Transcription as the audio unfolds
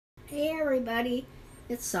Hey everybody,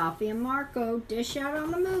 it's Safi and Marco, Dish Out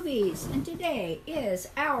on the Movies, and today is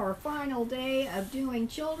our final day of doing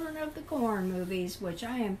Children of the Corn movies, which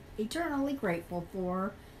I am eternally grateful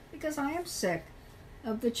for, because I am sick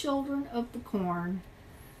of the Children of the Corn.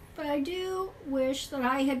 But I do wish that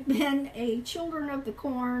I had been a Children of the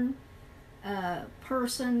Corn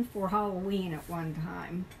person for Halloween at one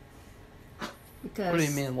time. Because, what do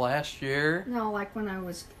you mean, last year? No, like when I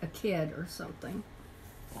was a kid or something.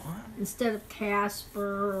 What? Instead of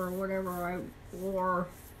Casper or whatever I wore.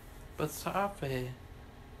 But Safi,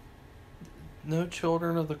 no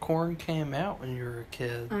Children of the Corn came out when you were a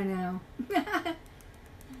kid. I know.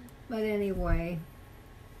 But anyway,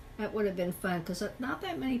 that would have been fun because not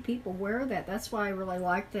that many people wear that. That's why I really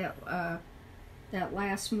liked that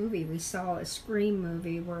last movie we saw, a Scream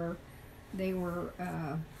movie where they were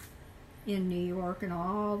in New York and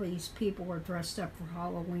all these people were dressed up for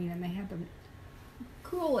Halloween and they had the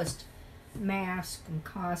coolest masks and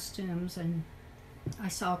costumes, and I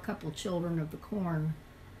saw a couple Children of the Corn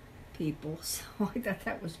people, so I thought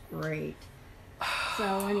that was great.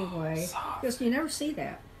 So anyway, because you never see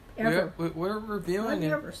that ever. We're reviewing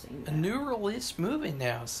a new release movie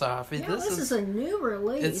now, Safi. Yeah, this is a new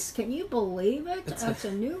release. Can you believe it? It's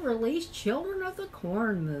a new release Children of the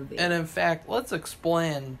Corn movie. And in fact, let's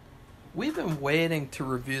explain. We've been waiting to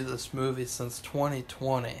review this movie since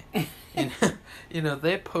 2020. You know,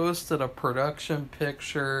 they posted a production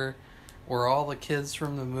picture where all the kids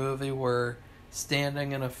from the movie were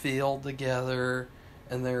standing in a field together,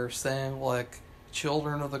 and they were saying, like,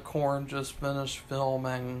 Children of the Corn just finished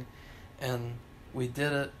filming, and we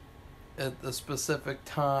did it at the specific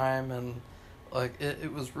time, and, like,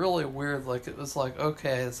 it was really weird. Like, it was like,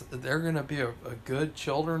 okay, is there going to be a good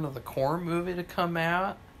Children of the Corn movie to come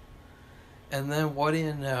out? And then what do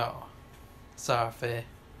you know, Safi?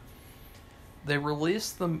 They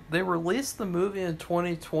released the movie in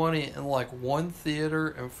 2020 in like one theater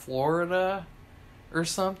in Florida or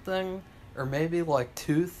something, or maybe like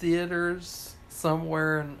two theaters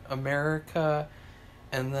somewhere in America,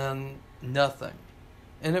 and then nothing.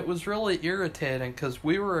 And it was really irritating because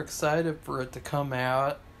we were excited for it to come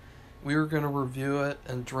out. We were going to review it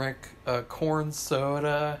and drink corn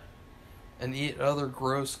soda and eat other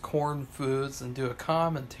gross corn foods and do a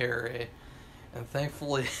commentary. And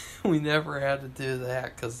thankfully, we never had to do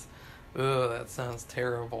that because, that sounds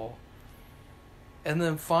terrible. And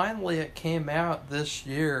then finally it came out this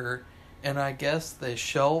year, and I guess they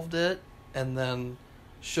shelved it, and then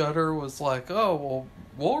Shudder was like, oh, well,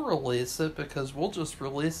 we'll release it because we'll just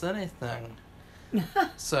release anything.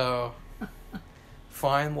 So,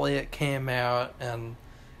 finally it came out, and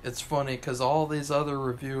it's funny because all these other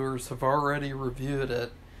reviewers have already reviewed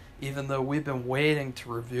it, even though we've been waiting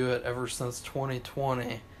to review it ever since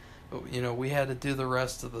 2020. But, you know, we had to do the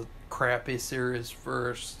rest of the crappy series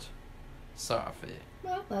first, Safi.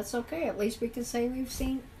 Well, that's okay. At least we can say we've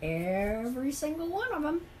seen every single one of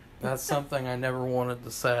them. That's something I never wanted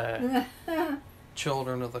to say.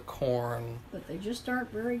 Children of the Corn. But they just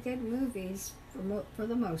aren't very good movies for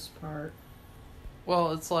the most part.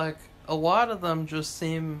 Well, it's like a lot of them just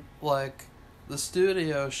seem like the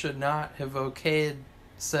studio should not have okayed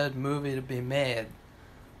said movie to be made.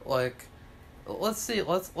 Like, let's see,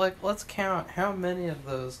 let's count how many of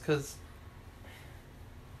those, because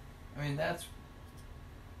I mean that's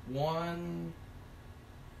 1,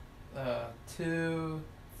 2,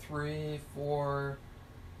 3, 4,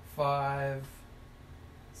 5,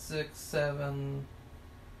 6, 7.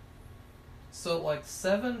 So, like,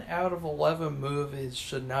 7 out of 11 movies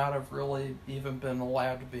should not have really even been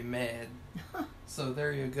allowed to be made. So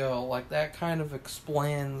there you go. Like, that kind of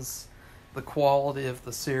explains the quality of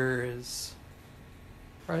the series.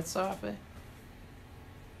 Right, Safi?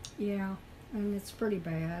 Yeah, and it's pretty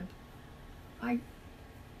bad. I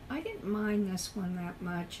didn't mind this one that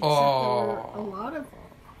much, except there were a lot of...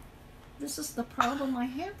 This is the problem I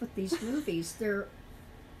have with these movies. They're...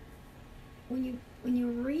 When you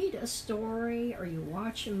read a story or you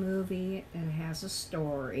watch a movie and it has a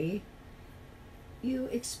story, you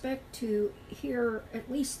expect to hear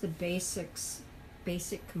at least the basic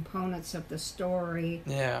components of the story.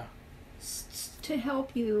 Yeah. To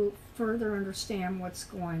help you further understand what's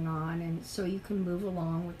going on, and so you can move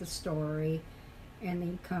along with the story, and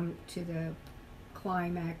then come to the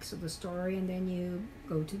climax of the story, and then you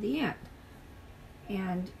go to the end.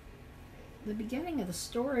 And the beginning of the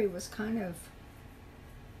story was kind of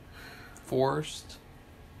forced.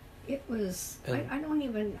 It was. I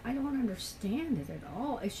don't understand it at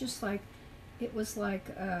all. It's just like it was like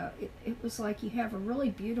you have a really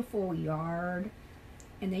beautiful yard,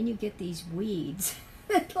 and then you get these weeds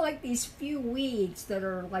like these few weeds that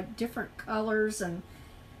are like different colors and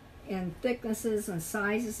thicknesses and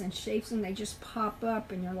sizes and shapes, and they just pop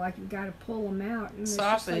up, and you're like, you got to pull them out, and it's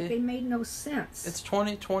just like they made no sense. It's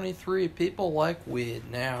 2023. People like weed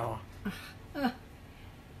now.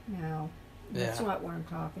 No, that's not what I'm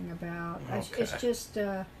talking about. Okay. It's just,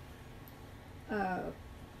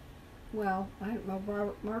 well, I don't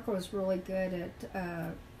know. Marco is really good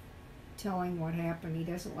at telling what happened. He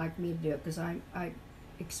doesn't like me to do it because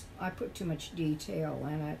I put too much detail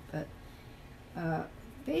in it, but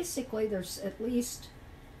basically there's at least,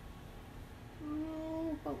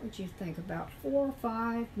 what would you think, about 4 or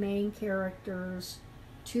 5 main characters,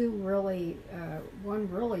 one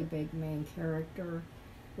really big main character,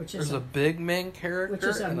 which is there's a big main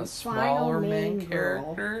character and a smaller main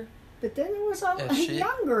character. But then there was a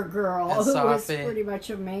younger girl who was pretty much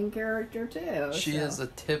a main character too. She is a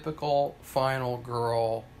typical final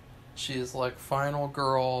girl. She is like final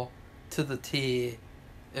girl to the T,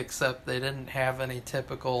 except they didn't have any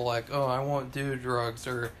typical like, oh, I won't do drugs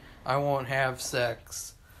or I won't have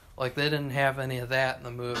sex. Like they didn't have any of that in the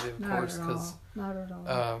movie, of course, because not at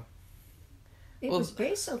all. It was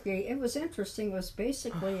interesting. It was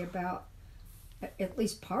basically about, at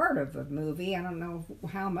least part of the movie, I don't know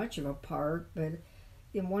how much of a part, but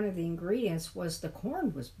in one of the ingredients was the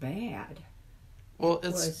corn was bad. Well,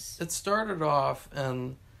 it started off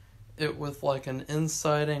and it with like an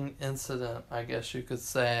inciting incident, I guess you could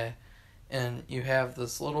say, and you have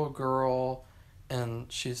this little girl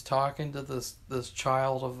and she's talking to this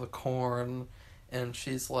child of the corn, and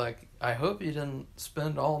she's like, I hope you didn't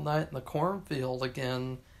spend all night in the cornfield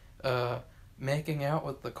again making out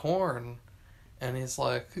with the corn. And he's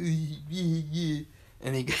like, and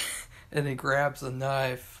he grabs a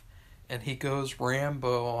knife, and he goes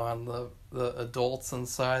Rambo on the adults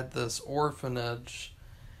inside this orphanage,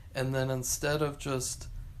 and then instead of just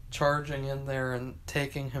charging in there and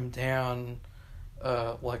taking him down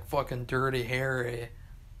like fucking Dirty Harry,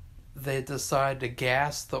 they decide to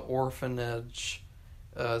gas the orphanage.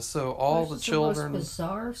 So all the children. The most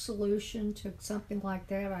bizarre solution to something like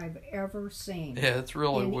that I've ever seen. Yeah, it's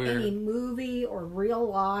really weird. In any movie or real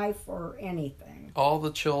life or anything. All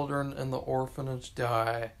the children in the orphanage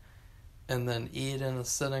die, and then Eden is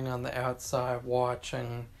sitting on the outside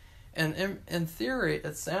watching. And in theory,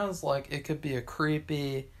 it sounds like it could be a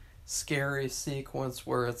creepy, scary sequence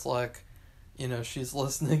where it's like, you know, she's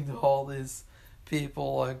listening to all these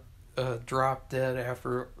people like drop dead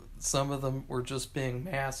after some of them were just being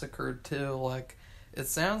massacred too. Like, it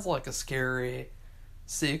sounds like a scary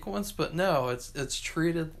sequence, but no, it's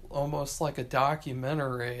treated almost like a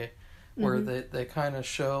documentary where they kind of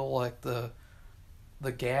show like the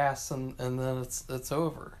gas and then it's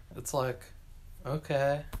over. It's like,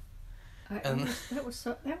 okay. That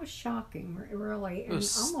was shocking, really. It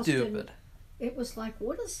was stupid. It was like,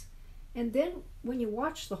 what is... And then when you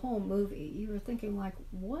watch the whole movie, you were thinking like,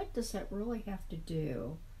 what does that really have to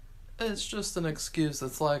do? It's just an excuse.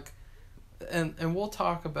 It's like, and we'll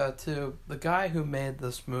talk about too, the guy who made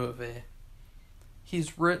this movie,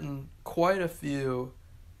 he's written quite a few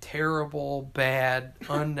terrible, bad,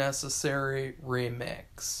 unnecessary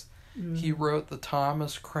remakes. He wrote the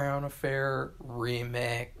Thomas Crown Affair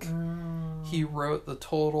remake. Oh. He wrote the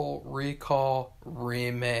Total Recall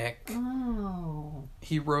remake. Oh.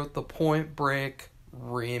 He wrote the Point Break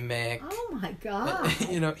remake. Oh my God.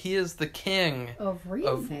 You know, he is the king of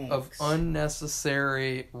remakes. Of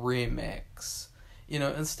unnecessary remakes. You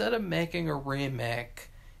know, instead of making a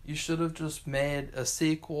remake, you should have just made a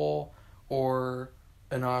sequel or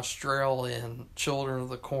an Australian Children of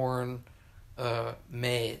the Corn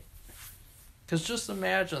made. Because just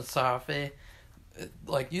imagine, Safi,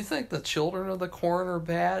 like, you think the Children of the Corn are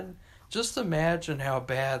bad? Just imagine how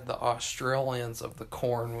bad the Australians of the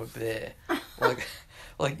Corn would be.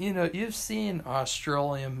 Like, you know, you've seen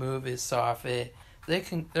Australian movies, Safi.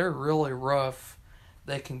 They're really rough.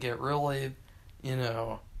 They can get really, you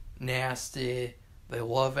know, nasty. They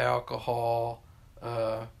love alcohol.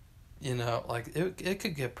 You know, like, it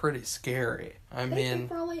could get pretty scary.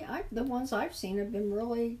 The ones I've seen have been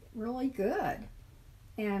really, really good.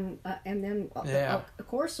 And then, of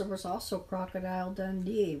course, there was also Crocodile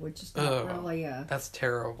Dundee, which is not really a... That's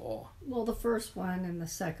terrible. Well, the first one and the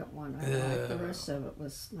second one I liked. The rest of it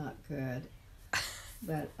was not good.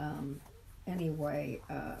 But anyway,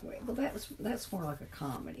 well, that's more like a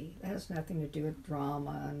comedy. It has nothing to do with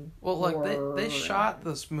drama and horror. They shot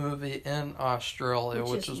this movie in Australia,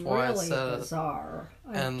 which is why really I said bizarre.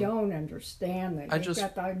 I don't understand that. You've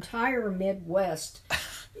got the entire Midwest,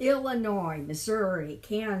 Illinois, Missouri,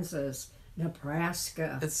 Kansas,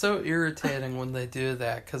 Nebraska. It's so irritating when they do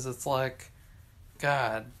that, because it's like,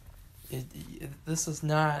 God, this is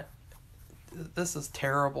not. This is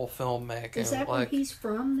terrible filmmaking. Is that where he's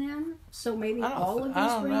from then? So maybe all of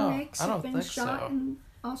his remakes have been shot in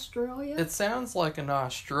Australia? It sounds like an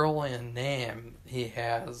Australian name he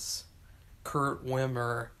has, Kurt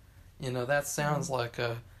Wimmer. You know, that sounds like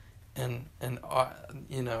an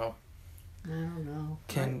you know, I don't know.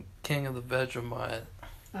 King of the Vegemite.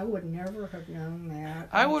 I would never have known that.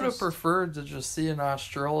 I would have preferred to just see an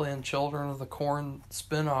Australian Children of the Corn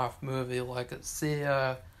spin-off movie,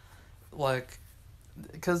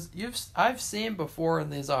 because I've seen before in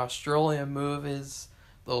these Australian movies,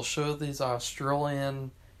 they'll show these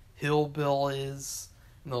Australian hillbillies,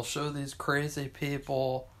 and they'll show these crazy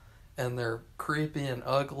people, and they're creepy and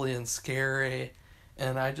ugly and scary,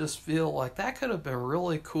 and I just feel like that could have been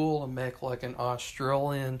really cool to make like an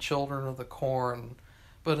Australian Children of the Corn,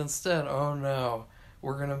 but instead, oh no,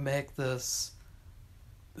 we're gonna make this,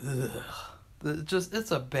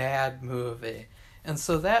 it's a bad movie. And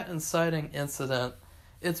so that inciting incident,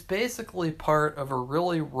 it's basically part of a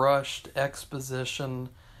really rushed exposition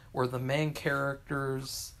where the main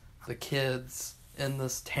characters, the kids in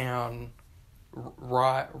this town,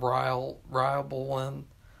 Ribbleston,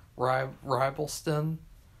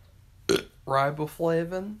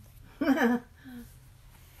 Riboflavin.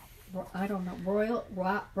 I don't know.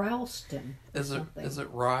 Rylston. Is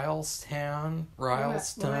it Rylestown?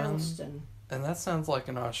 Rylston? And that sounds like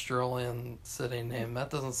an Australian city name. That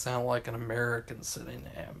doesn't sound like an American city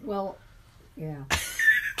name. Well, yeah.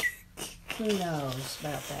 Who knows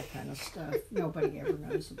about that kind of stuff? Nobody ever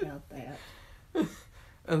knows about that.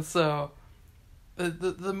 And so,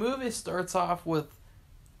 the movie starts off with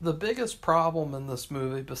the biggest problem in this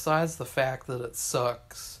movie, besides the fact that it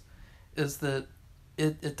sucks, is that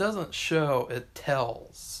it doesn't show, it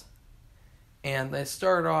tells. And they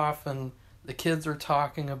start off and the kids are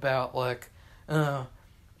talking about like, oh,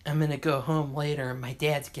 I'm going to go home later and my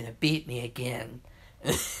dad's going to beat me again.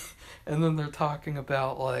 And then they're talking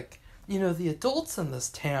about like, you know, the adults in this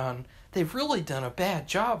town, they've really done a bad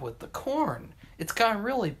job with the corn. It's gotten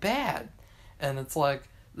really bad. And it's like,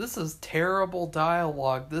 this is terrible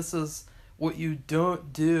dialogue. This is what you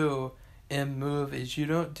don't do in movies. You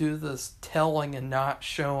don't do this telling and not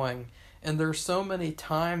showing. And there's so many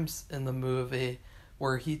times in the movie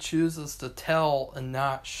where he chooses to tell and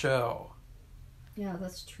not show. Yeah,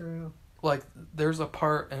 that's true. Like, there's a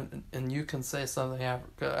part, and you can say something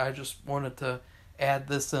after, I just wanted to add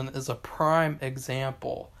this in as a prime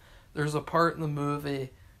example. There's a part in the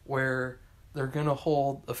movie where they're going to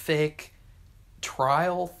hold a fake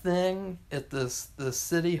trial thing at this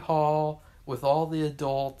city hall with all the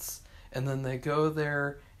adults, and then they go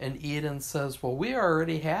there, and Eden says, well, we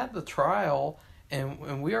already had the trial,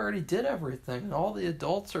 and we already did everything, and all the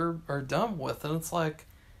adults are done with. And it's like,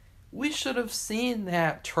 we should have seen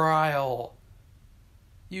that trial.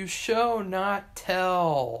 You show, not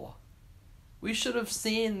tell. We should have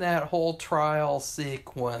seen that whole trial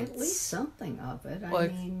sequence. At least something of it.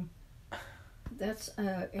 Like, I mean, that's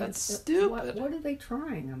stupid. What are they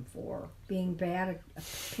trying them for? Being bad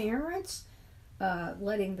parents?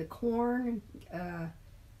 Letting the corn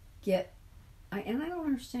get... and I don't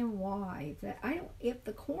understand why. If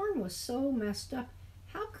the corn was so messed up,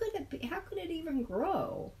 how could it even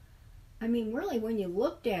grow? I mean, really, when you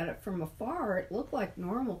looked at it from afar, it looked like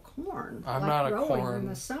normal corn. I'm like not a growing corn. in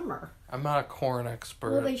the summer. I'm not a corn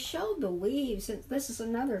expert. Well, they showed the leaves, and this is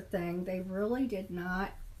another thing. They really did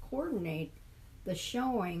not coordinate the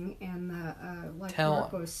showing and the, like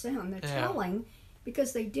Marco said, the telling,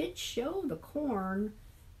 because they did show the corn,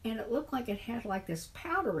 and it looked like it had like this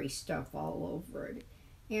powdery stuff all over it.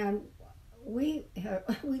 And we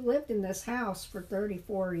lived in this house for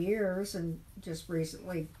 34 years, and just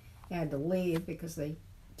recently had to leave because they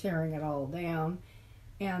tearing it all down.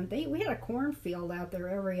 And we had a cornfield out there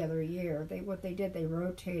every other year. They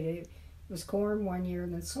rotated. It was corn one year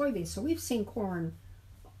and then soybeans. So we've seen corn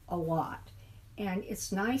a lot. And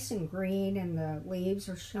it's nice and green and the leaves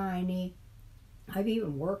are shiny. I've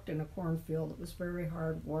even worked in a cornfield. It was very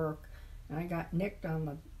hard work. And I got nicked on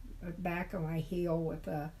the back of my heel with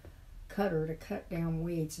a cutter to cut down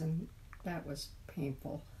weeds, and that was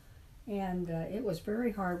painful. And it was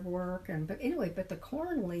very hard work. But the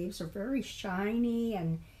corn leaves are very shiny,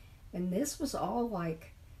 and this was all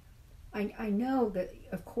like, I know that,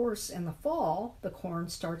 of course, in the fall, the corn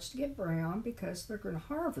starts to get brown because they're going to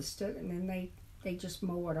harvest it, and then they just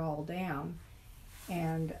mow it all down.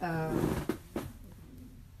 And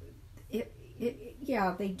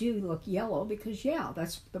they do look yellow because,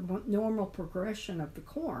 that's the normal progression of the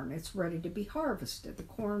corn. It's ready to be harvested. The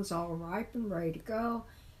corn's all ripe and ready to go.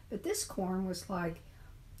 But this corn was like,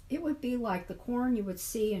 it would be like the corn you would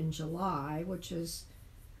see in July, which is,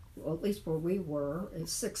 well, at least where we were,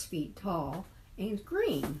 is 6 feet tall and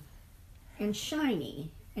green and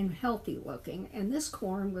shiny and healthy looking. And this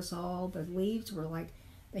corn was all, the leaves were like,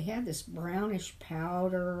 they had this brownish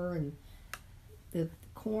powder, and the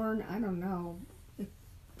corn, I don't know,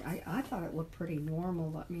 I thought it looked pretty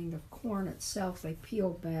normal. I mean, the corn itself, they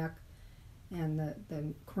peeled back, and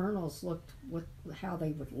the kernels looked how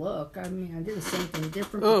they would look. I mean, I didn't see anything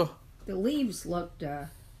different. Ugh. The leaves looked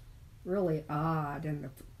really odd, and the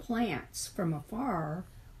plants from afar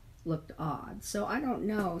looked odd. So I don't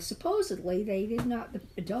know. Supposedly, they did not, the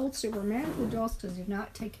adults, who were mad at the adults because they did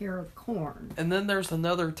not take care of the corn. And then there's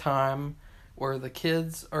another time where the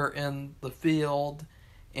kids are in the field,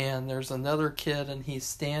 and there's another kid, and he's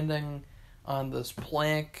standing on this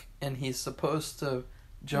plank, and he's supposed to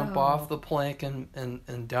jump off the plank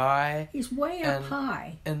and die. He's way up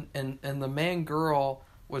high. And the main girl,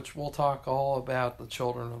 which we'll talk all about the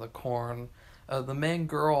Children of the Corn, the main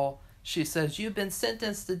girl, she says, "You've been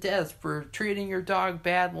sentenced to death for treating your dog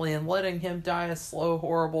badly and letting him die a slow,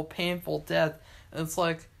 horrible, painful death." And it's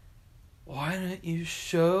like, why didn't you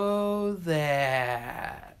show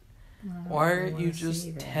that? Why aren't you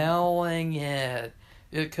just telling it?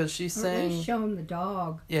 Because she's saying... At least showing the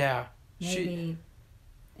dog. Yeah. Maybe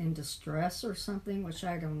in distress or something, which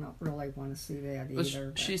I don't really want to see that either.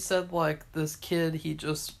 But she said, like, this kid, he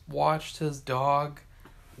just watched his dog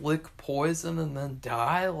lick poison and then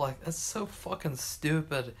die. Like, that's so fucking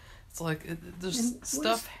stupid. It's like,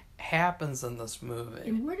 stuff happens in this movie.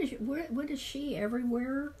 And what is she?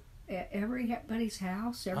 Everywhere? Everybody's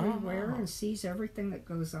house, everywhere, and sees everything that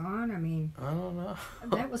goes on. I mean, I don't know.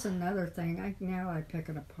 That was another thing. Now I pick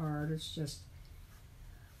it apart. It's just,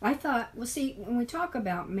 I thought, well, see, when we talk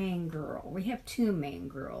about main girl, we have two main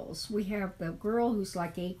girls. We have the girl who's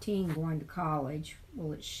like 18 going to college.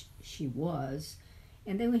 Well, she was.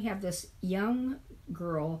 And then we have this young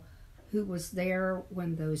girl who was there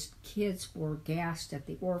when those kids were gassed at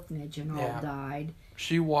the orphanage and all died.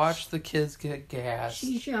 She watched the kids get gassed.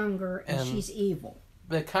 She's younger, and she's evil.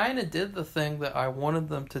 They kind of did the thing that I wanted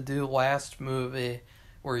them to do last movie,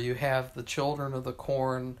 where you have the Children of the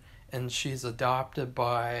Corn, and she's adopted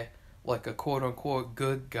by, like, a quote-unquote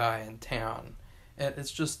good guy in town. And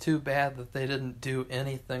it's just too bad that they didn't do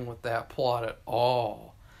anything with that plot at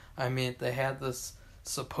all. I mean, they had this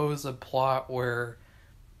supposed plot where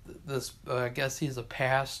this, I guess he's a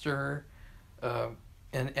pastor,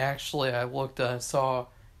 and actually I looked, I saw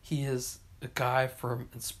he is a guy from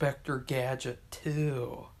Inspector Gadget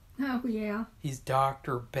 2. Oh, yeah. He's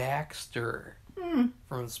Dr. Baxter from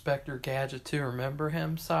Inspector Gadget 2. Remember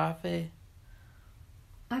him, Safi?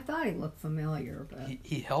 I thought he looked familiar, but...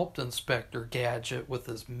 He helped Inspector Gadget with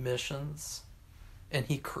his missions, and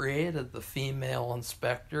he created the female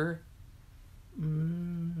inspector,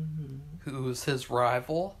 who was his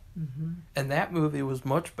rival. And that movie was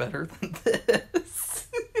much better than this.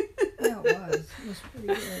 Yeah, it was. It was pretty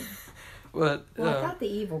good. But, I thought the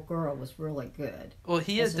evil girl was really good. Well, an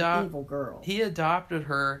evil girl. He adopted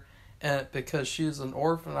her because she was an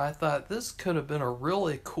orphan. I thought this could have been a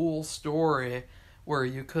really cool story where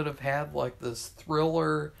you could have had like this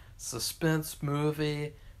thriller suspense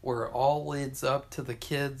movie where it all leads up to the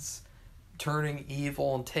kids turning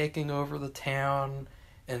evil and taking over the town,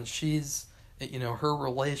 and she's, her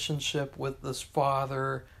relationship with this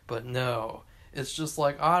father. But no, it's just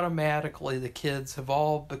like automatically the kids have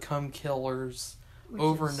all become killers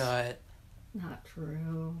overnight. Not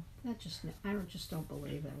true. I just don't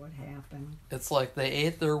believe that would happen. It's like they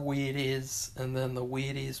ate their Wheaties, and then the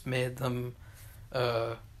Wheaties made them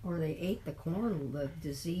or they ate the corn, the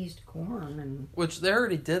diseased corn, and which they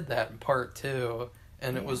already did that in part 2,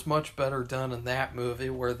 and it was much better done in that movie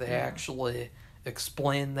where they actually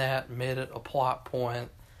explained that and made it a plot point.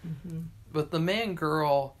 But the main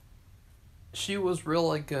girl, she was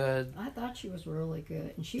really good. I thought she was really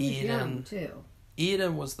good, and she was young too.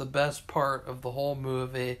 Eden was the best part of the whole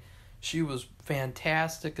movie. She was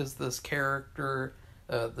fantastic as this character,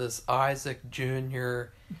 this Isaac Jr.,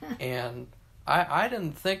 and I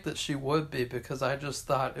didn't think that she would be, because I just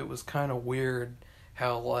thought it was kind of weird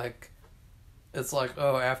how, like, it's like,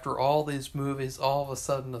 oh, after all these movies, all of a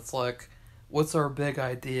sudden it's like, what's our big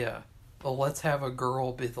idea? Well, let's have a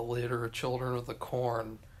girl be the leader of Children of the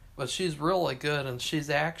Corn. But she's really good, and she's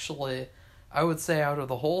actually, I would say, out of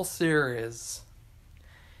the whole series,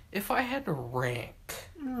 if I had to rank...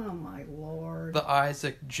 Oh, my Lord. The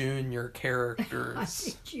Isaac Jr. characters...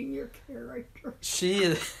 Isaac Jr. character.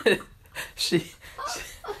 She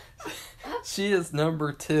is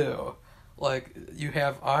number 2. Like, you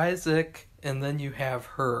have Isaac, and then you have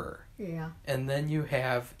her. Yeah. And then you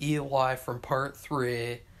have Eli from part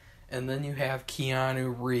 3, and then you have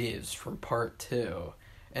Keanu Reeves from part 2.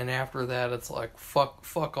 And after that, it's like,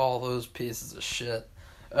 fuck all those pieces of shit.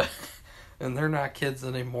 And they're not kids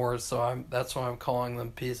anymore, so that's why I'm calling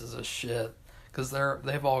them pieces of shit. Because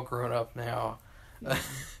they've all grown up now. Yeah.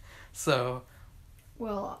 So...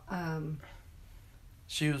 Well,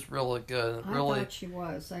 she was really good. I thought she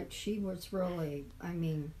was. She was really, I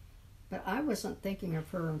mean... But I wasn't thinking of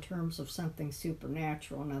her in terms of something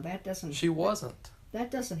supernatural. Now, that doesn't... She wasn't.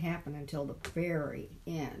 That doesn't happen until the very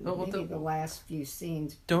end. No, maybe the last few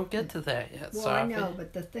scenes. Don't get to that yet, Well, Safi. I know,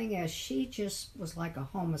 but the thing is, she just was like a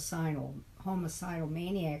homicidal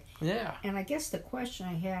maniac. Yeah. And I guess the question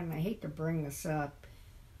I had, and I hate to bring this up,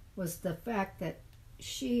 was the fact that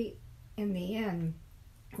she, in the end,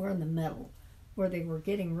 or in the middle, where they were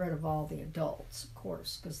getting rid of all the adults, of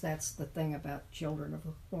course, because that's the thing about Children of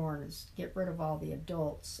the Corn, is get rid of all the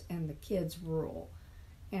adults and the kids rule,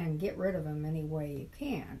 and get rid of them any way you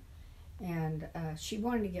can. And she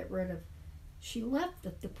wanted to get rid of, she left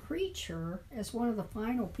the preacher as one of the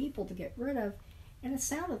final people to get rid of, and it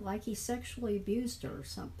sounded like he sexually abused her or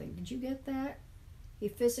something. Did you get that? He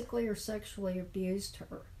physically or sexually abused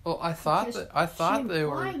her. Well, I thought they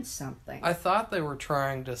were something. I thought they were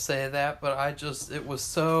trying to say that, but it was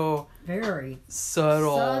so very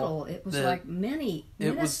subtle. It was like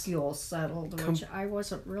minuscule subtle, which I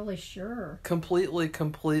wasn't really sure. Completely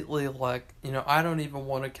like, I don't even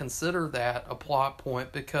want to consider that a plot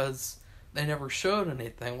point because they never showed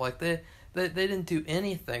anything. Like they didn't do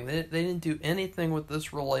anything. They didn't do anything with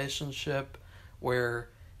this relationship where,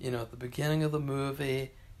 at the beginning of the movie,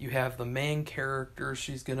 you have the main character,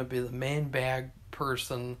 she's going to be the main bad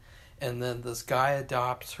person, and then this guy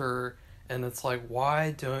adopts her, and it's like, why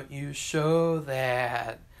don't you show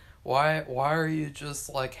that? Why are you just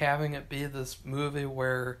like having it be this movie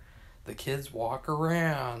where the kids walk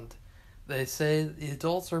around? They say the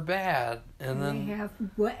adults are bad, and then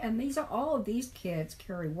all of these kids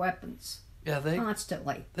carry weapons. Yeah,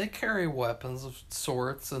 constantly. They carry weapons of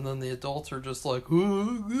sorts, and then the adults are just like,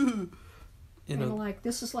 like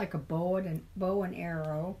this is like a bow and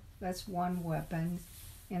arrow. That's one weapon,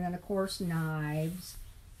 and then of course knives,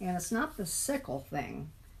 and it's not the sickle thing.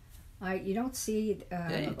 You don't see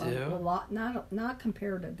you do. a lot, not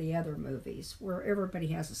compared to the other movies where everybody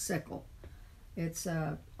has a sickle. It's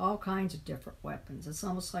all kinds of different weapons. It's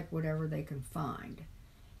almost like whatever they can find,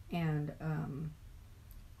 and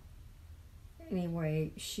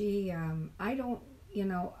anyway, she I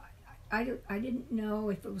didn't know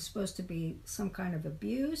if it was supposed to be some kind of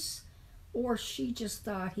abuse, or she just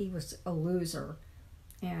thought he was a loser,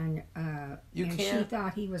 and she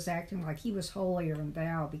thought he was acting like he was holier than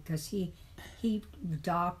thou because he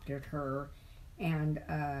adopted her, and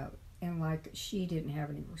like she didn't have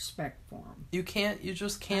any respect for him. You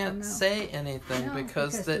just can't say anything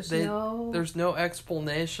because there's no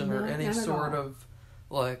explanation or any sort of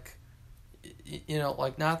like.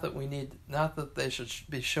 Like not that they should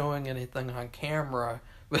be showing anything on camera,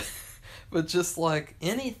 but just like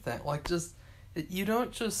anything, like just you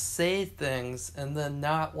don't just say things and then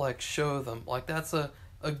not like show them. Like that's a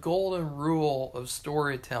golden rule of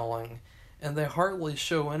storytelling, and they hardly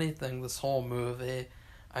show anything this whole movie.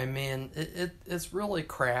 I mean, it's really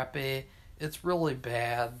crappy. It's really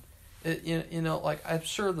bad. Like I'm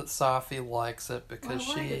sure that Safi likes it because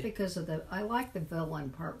I like it because of I like the villain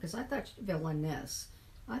part because I thought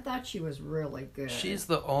I thought she was really good. She's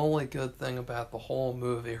the only good thing about the whole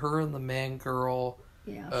movie. Her and the main girl,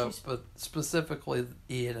 but specifically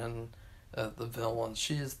Eden, the villain.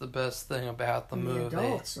 She's the best thing about the movie. The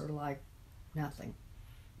adults are like nothing.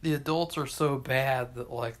 The adults are so bad that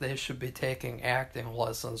like they should be taking acting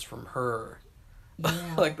lessons from her.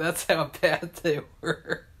 Yeah. Like that's how bad they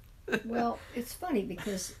were. Well, it's funny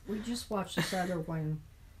because we just watched this other one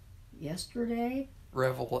yesterday.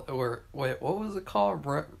 Wait, what was it called?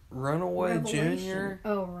 Runaway Junior?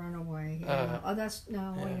 Oh, Runaway. Yeah. Wait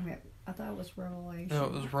a minute. I thought it was Revelation. No,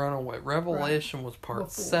 it was Runaway. Revelation was part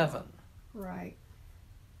 7. Right.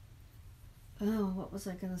 Oh, what was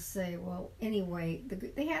I going to say? Well, anyway,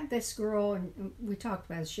 they had this girl, and we talked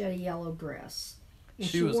about it. She had a yellow dress. And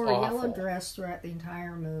she wore awful. a yellow dress throughout the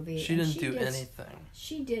entire movie. She didn't do anything.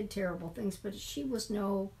 She did terrible things, but she was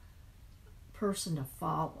no person to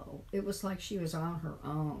follow. It was like she was on her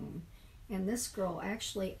own. And this girl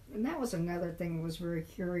actually, and that was another thing that was very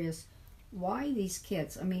curious. Why these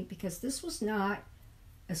kids? I mean, because this was not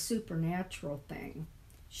a supernatural thing.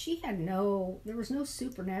 There was no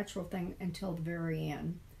supernatural thing until the very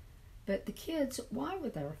end. But the kids, why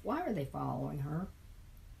are they following her?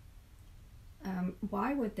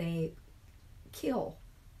 Why would they kill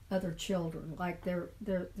other children. Like they're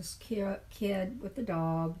this kid with the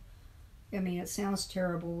dog. I mean, it sounds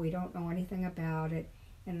terrible. We don't know anything about it.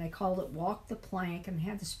 And they called it Walk the Plank and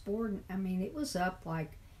had this board. I mean, it was up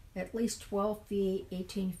like at least 12 feet,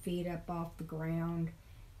 18 feet up off the ground.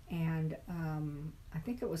 And I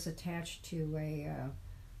think it was attached to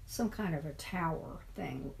some kind of a tower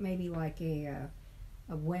thing, maybe like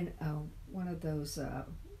one of those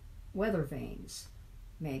weather vanes,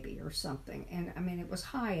 maybe, or something. And I mean, it was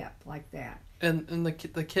high up like that. And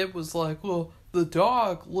the kid was like, well, the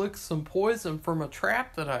dog licked some poison from a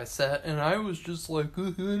trap that I set, and I was just like,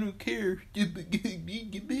 I don't care.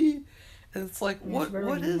 And it's like,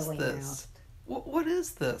 what is this? What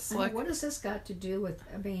is this? Like, what has this got to do with,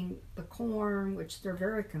 I mean, the corn, which they're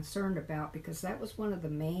very concerned about, because that was one of the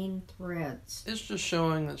main threads. It's just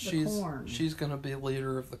showing that she's going to be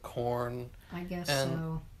leader of the corn. I guess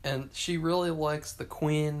so. And she really likes the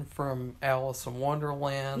queen from Alice in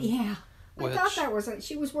Wonderland. Yeah. I thought that was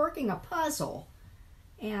she was working a puzzle.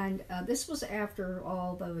 And this was after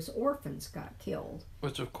all those orphans got killed.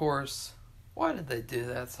 Which, of course, why did they do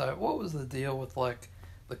that? So, what was the deal with, like,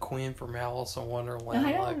 the queen from Alice in Wonderland?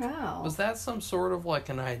 I don't know. Was that some sort of, like,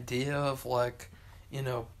 an idea of, like, you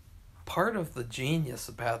know, part of the genius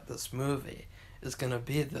about this movie is going to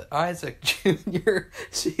be that Isaac Jr.,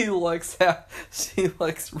 she likes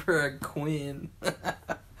Red Queen.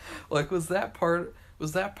 Like, was that part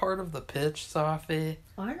of the pitch, Safi?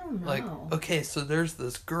 I don't know. Like, okay, so there's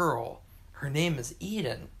this girl. Her name is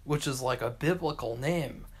Eden, which is like a biblical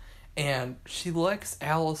name. And she likes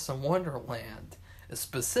Alice in Wonderland.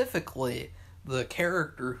 Specifically, the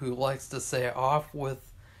character who likes to say, off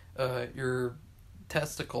with your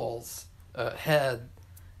testicles, head.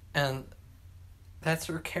 And that's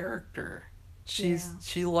her character.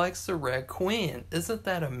 She likes the Red Queen. Isn't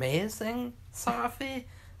that amazing, Safi?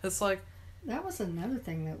 It's like... That was another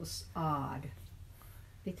thing that was odd.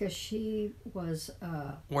 Because she was...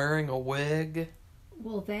 wearing a wig.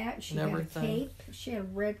 Well, she had a cape. She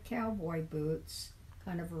had red cowboy boots.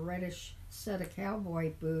 Kind of a reddish set of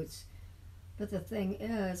cowboy boots. But the thing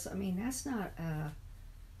is, I mean, that's not...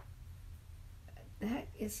 that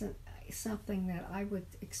isn't something that I would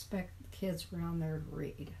expect kids around there to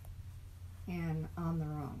read. And on their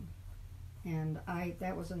own. And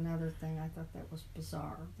that was another thing I thought that was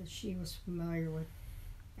bizarre, that she was familiar with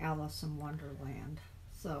Alice in Wonderland.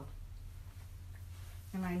 So,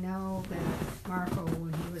 and I know that Marco,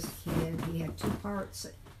 when he was a kid, he had 2 parts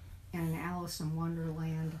in an Alice in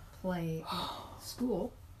Wonderland play at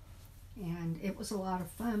school. And it was a lot of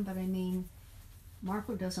fun, but I mean,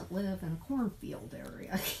 Marco doesn't live in a cornfield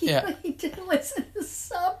area. Yeah. He lives in the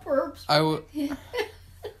suburbs. I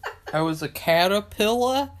was a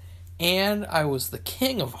caterpillar. And I was the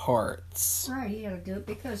King of Hearts. Right, he had to do it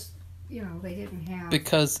because, they didn't have...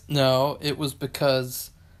 It was because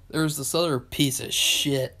there was this other piece of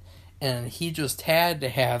shit, and he just had to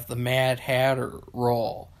have the Mad Hatter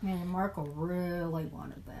role. And Marco really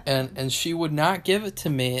wanted that. And she would not give it to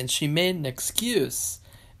me, and she made an excuse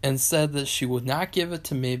and said that she would not give it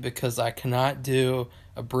to me because I cannot do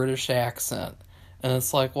a British accent. And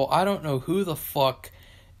it's like, well, I don't know who the fuck...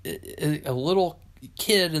 A little...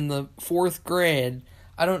 kid in the 4th grade,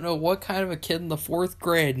 I don't know what kind of a kid in the 4th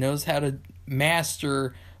grade knows how to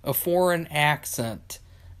master a foreign accent.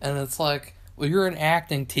 And it's like, well, you're an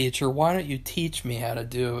acting teacher, why don't you teach me how to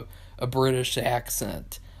do a British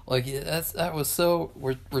accent? Like, that was so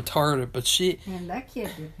retarded. But and that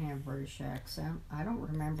kid didn't have a British accent. I don't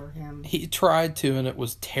remember him. He tried to, and it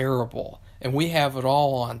was terrible. And we have it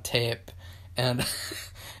all on tape. And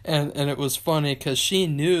and it was funny because she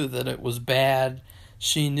knew that it was bad.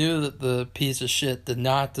 She knew that the piece of shit did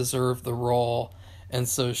not deserve the role, and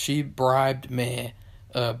so she bribed me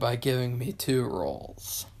by giving me 2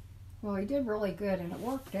 roles. Well, he did really good, and it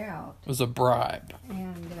worked out. It was a bribe.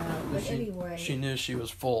 And but anyway, she knew she was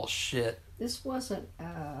full of shit. This wasn't.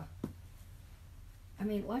 I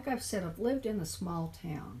mean, like I've said, I've lived in a small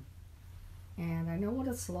town, and I know what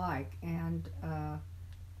it's like, and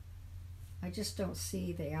I just don't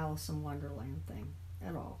see the Alice in Wonderland thing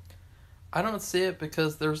at all. I don't see it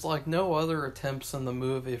because there's like no other attempts in the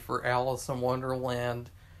movie for Alice in Wonderland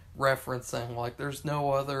referencing. Like there's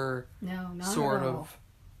no other sort of...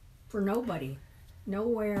 For nobody.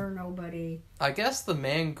 Nowhere, nobody. I guess the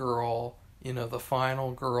main girl, the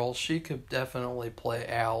final girl, she could definitely play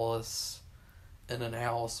Alice in an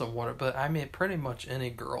Alice in Wonderland. But I mean, pretty much any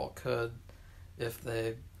girl could if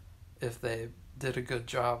they did a good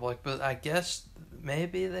job. Like, but I guess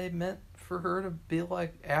maybe they meant for her to be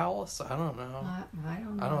like Alice. I don't know. I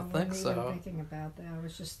don't know. I don't think so. Thinking about that, I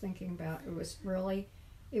was just thinking about it was really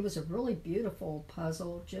it was a really beautiful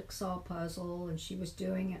puzzle, jigsaw puzzle, and she was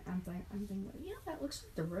doing it. I'm thinking, yeah, that looks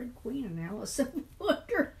like the Red Queen and Alice in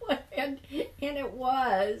Wonderland, and it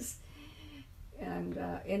was. And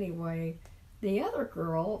anyway, the other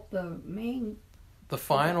girl, the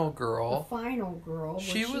final girl.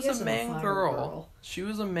 She was a main girl. She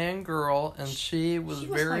was a main girl, and she was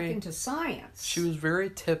very like into science. She was very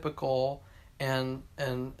typical, and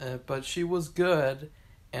but she was good,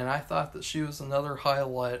 and I thought that she was another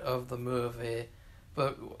highlight of the movie.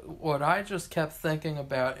 But what I just kept thinking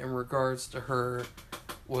about in regards to her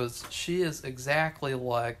was she is exactly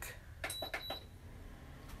like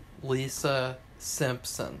Lisa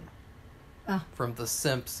Simpson from The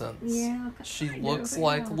Simpsons. Yeah, she looks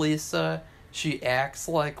like Lisa. She acts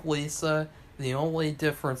like Lisa. The only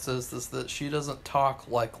difference is that she doesn't talk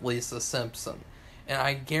like Lisa Simpson. And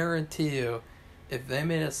I guarantee you, if they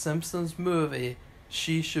made a Simpsons movie,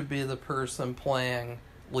 she should be the person playing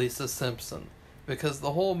Lisa Simpson. Because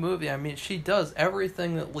the whole movie, I mean, she does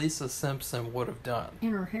everything that Lisa Simpson would have done.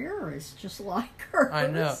 And her hair is just like hers. I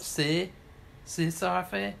know. See,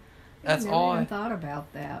 Safi? That's all I thought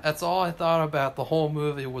about that. That's all I thought about the whole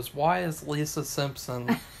movie was, why is Lisa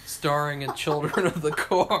Simpson starring in Children of the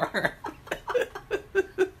Corn? Oh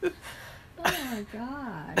my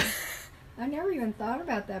God. I never even thought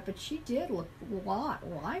about that, but she did look a lot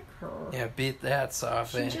like her. Yeah, beat that,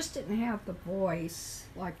 Safi. She just didn't have the voice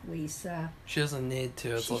like Lisa. She doesn't need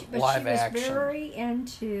to. It's live action. She was very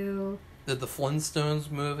into... Did the Flintstones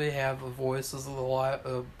movie have the voices of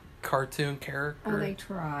the cartoon character? Oh, they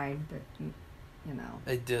tried, but, you know.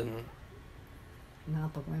 They didn't.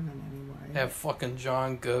 Not the women, anyway. They have fucking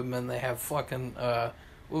John Goodman. They have fucking, what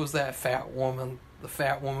was that fat woman? The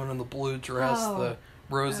fat woman in the blue dress, the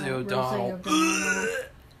Rosie O'Donnell.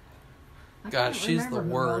 God, she's the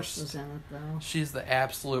worst. Was in it, though. She's the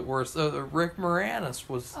absolute worst. Rick Moranis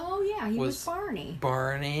was... Oh, yeah, he was Barney.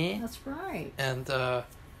 Barney. That's right. And,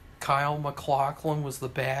 Kyle MacLachlan was the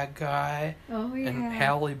bad guy. Oh, yeah. And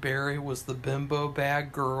Halle Berry was the bimbo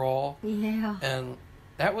bad girl. Yeah. And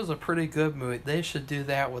that was a pretty good movie. They should do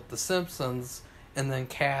that with The Simpsons and then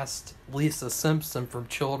cast Lisa Simpson from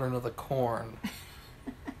Children of the Corn.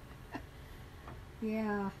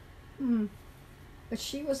 Yeah. Mm. But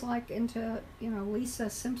she was like into, Lisa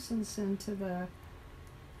Simpson's into the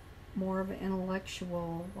more of an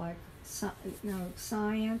intellectual, like,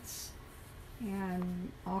 science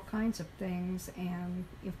and all kinds of things, and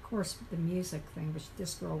of course the music thing, but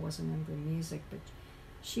this girl wasn't into music, but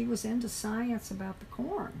she was into science about the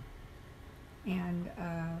corn. And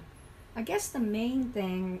I guess the main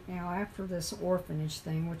thing, after this orphanage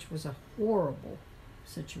thing, which was a horrible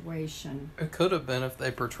situation. It could have been if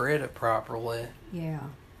they portrayed it properly. Yeah,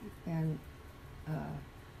 and the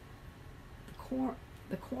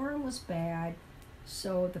corn was bad.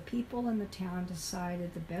 So the people in the town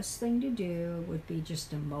decided the best thing to do would be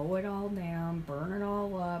just to mow it all down, burn it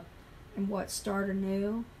all up, and start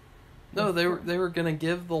anew? No, they were going to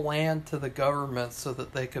give the land to the government so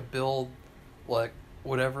that they could build, like,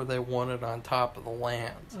 whatever they wanted on top of the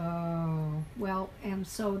land. Oh, well, and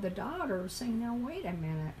so the daughter was saying, now wait a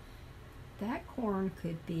minute, that corn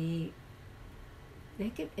could be...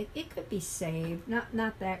 It could be saved,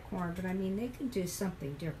 not that corn, but I mean they could do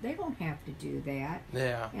something different. They don't have to do that.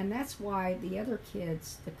 Yeah. And that's why the other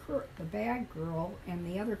kids, the bad girl, and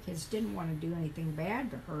the other kids didn't want to do anything bad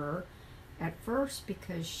to her at first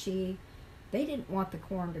because they didn't want the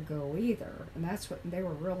corn to go either, and that's what they were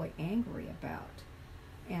really angry about.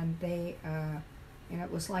 And and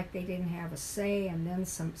it was like they didn't have a say. And then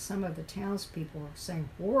some of the townspeople were saying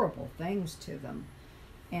horrible things to them.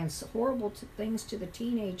 And horrible things to the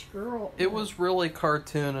teenage girl. It was really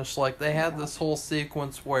cartoonish. Like, they had this whole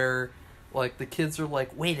sequence where, like, the kids are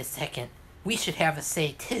like, wait a second, we should have a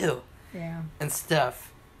say too. Yeah. And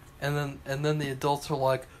stuff. And then the adults are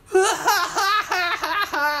like,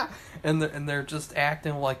 and they're just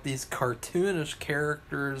acting like these cartoonish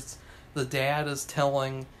characters. The dad is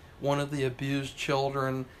telling one of the abused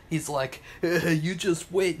children, he's like, you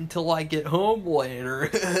just wait until I get home later.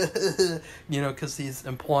 Because he's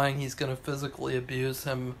implying he's going to physically abuse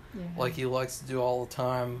him like he likes to do all the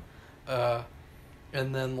time.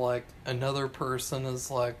 And then, like, another person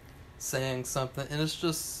is, like, saying something. And it's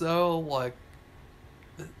just so, like,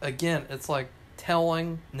 again, it's like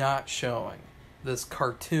telling, not showing. This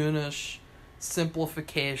cartoonish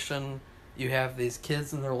simplification. You have these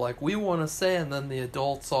kids and they're like, we want to say, and then the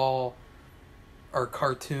adults all are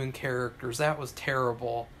cartoon characters. That was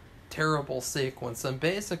terrible. Terrible sequence. And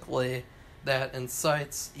basically, that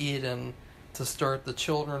incites Eden to start the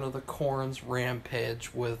Children of the Corn's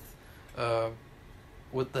rampage with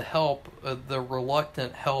with the help, the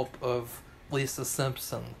reluctant help of Lisa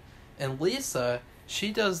Simpson. And Lisa,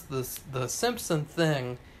 she does the Simpson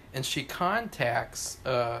thing, and she contacts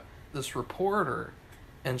this reporter,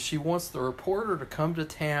 and she wants the reporter to come to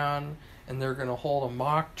town, and they're going to hold a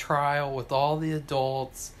mock trial with all the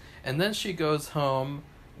adults. And then she goes home,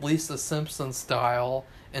 Lisa Simpson style,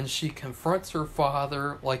 and she confronts her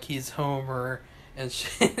father like he's Homer, and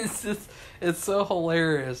it's so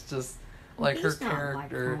hilarious, just like her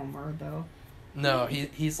character. He's not like Homer, though. No,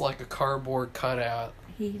 he's like a cardboard cutout.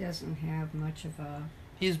 He doesn't have much of a...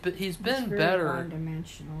 He's been very better.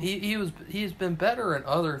 One-dimensional. He's been better in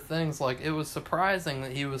other things. Like, it was surprising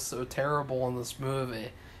that he was so terrible in this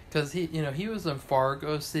movie, because he was in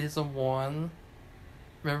Fargo season 1.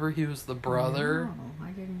 Remember, he was the brother. No,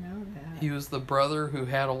 I didn't know that. He was the brother who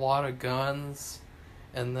had a lot of guns,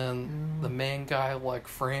 and then the main guy like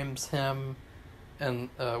frames him, and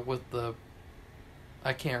with the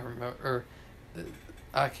I can't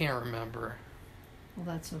remember. Well,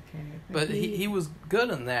 that's okay. But he was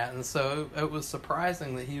good in that, and so it was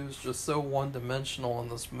surprising that he was just so one-dimensional in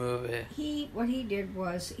this movie. What he did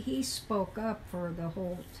was he spoke up for the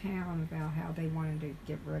whole town about how they wanted to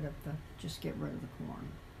get rid of the corn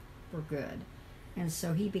for good, and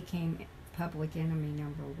so he became public enemy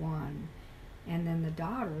number 1. And then the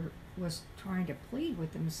daughter was trying to plead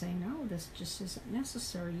with him, saying, "No, this just isn't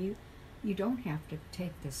necessary. You don't have to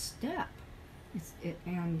take this step."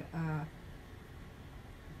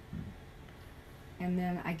 And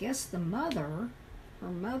then I guess her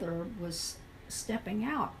mother was stepping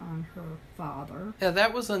out on her father. Yeah,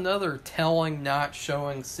 that was another telling, not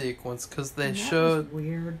showing sequence, because they showed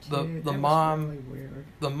weird too. the mom. Was really weird.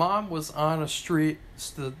 The mom was on a street,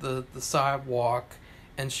 the sidewalk,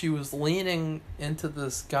 and she was leaning into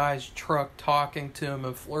this guy's truck, talking to him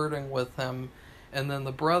and flirting with him, and then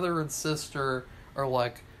the brother and sister are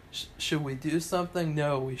like, "Should we do something?"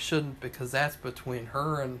 "No, we shouldn't, because that's between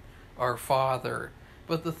her and our father."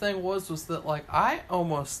 But the thing was that, like, I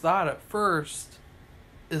almost thought at first,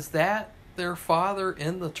 is that their father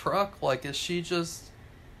in the truck? Like, is she just,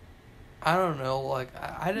 I don't know, like,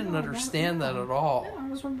 I didn't understand that at all. No, it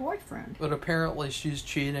was her boyfriend. But apparently she's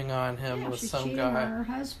cheating on him with some cheating guy. on her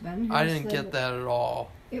husband. I didn't get that at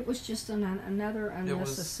all. It was just another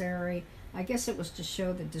unnecessary... I guess it was to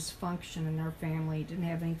show the dysfunction in their family. It didn't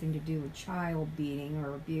have anything to do with child beating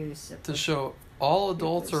or abuse. To show all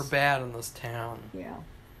adults are bad in this town. Yeah.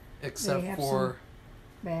 Except they have for... some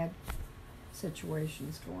bad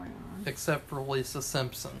situations going on. Except for Lisa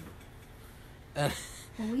Simpson. And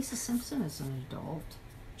well, Lisa Simpson is an adult.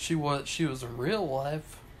 She was in real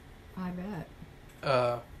life. I bet.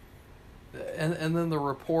 And then the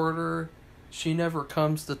reporter... She never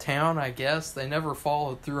comes to town, I guess. They never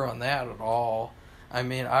followed through on that at all. I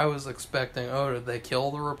mean, I was expecting, did they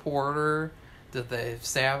kill the reporter? Did they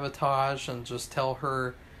sabotage and just tell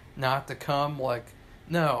her not to come? Like,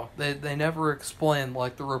 no, they never explained.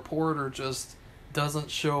 Like, the reporter just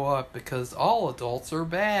doesn't show up because all adults are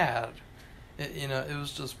bad. It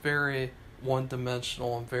was just very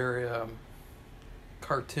one-dimensional and very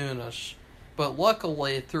cartoonish. But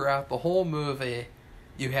luckily, throughout the whole movie...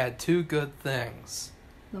 You had two good things.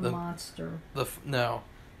 The monster. You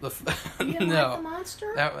didn't like the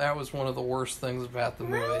monster? That was one of the worst things about the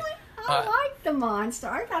movie. Really? I liked the monster.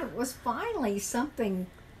 I thought it was finally something.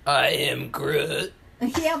 I am Groot.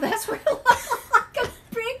 Yeah, that's what it looked like, a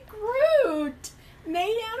big Groot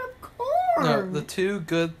made out of corn. No, the two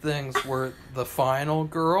good things were the final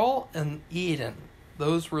girl and Eden.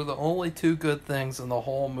 Those were the only two good things in the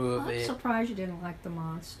whole movie. I'm surprised you didn't like the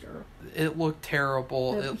monster. It looked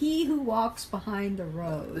terrible. He who walks behind the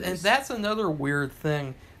rose. And that's another weird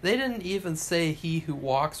thing. They didn't even say he who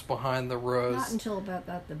walks behind the rose. Not until about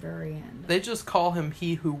at the very end. They just call him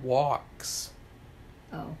he who walks.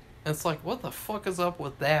 Oh. And it's like, what the fuck is up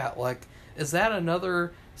with that? Like, is that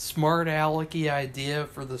another smart alecky idea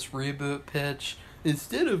for this reboot pitch?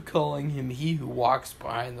 Instead of calling him he who walks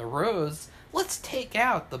behind the rose... Let's take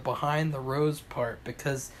out the behind the rose part,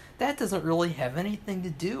 because that doesn't really have anything to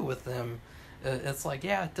do with him. It's like,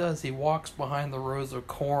 yeah, it does. He walks behind the rows of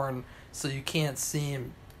corn, so you can't see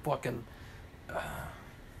him fucking...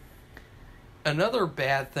 Another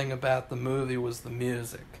bad thing about the movie was the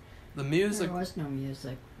music. The music... There was no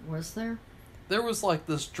music, was there? There was like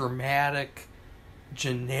this dramatic,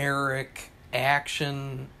 generic,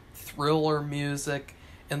 action, thriller music...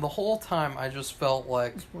 And the whole time I just felt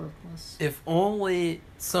like, if only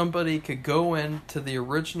somebody could go into the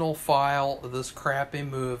original file of this crappy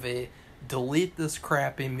movie, delete this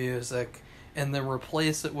crappy music, and then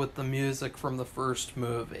replace it with the music from the first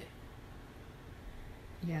movie.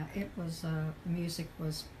 Yeah, it was, the music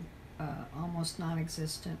was almost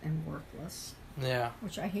non-existent and worthless. Yeah.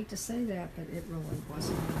 Which I hate to say that, but it really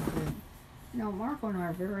wasn't very good. You know, Marco and I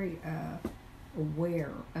are very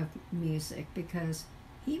aware of music because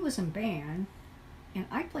he was in band and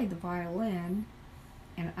I played the violin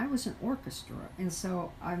and I was in orchestra. And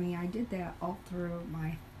so, I mean, I did that all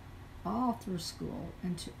through school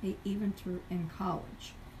and even through in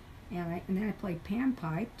college. And then I played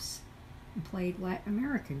panpipes and played Latin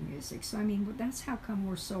American music. So, I mean, that's how come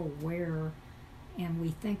we're so aware and we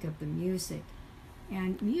think of the music.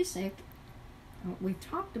 And music, we've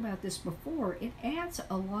talked about this before, it adds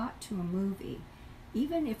a lot to a movie.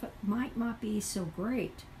 Even if it might not be so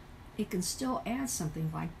great, it can still add something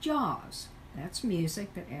like Jaws. That's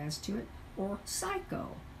music that adds to it. Or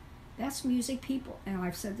Psycho. That's music people, and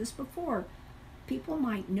I've said this before, people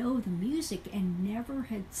might know the music and never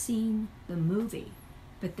had seen the movie,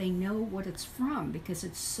 but they know what it's from because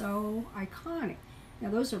it's so iconic. Now,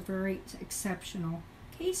 those are very exceptional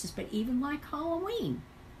cases, but even like Halloween,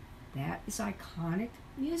 that is iconic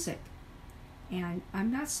music. And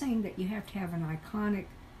I'm not saying that you have to have an iconic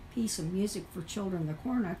piece of music for Children in the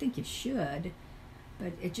Corn. I think you should,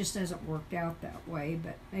 but it just doesn't work out that way.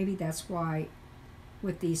 But maybe that's why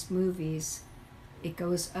with these movies, it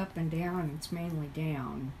goes up and down. It's mainly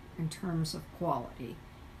down in terms of quality.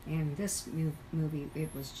 And this movie, it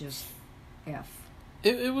was just F.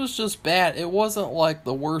 It was just bad. It wasn't like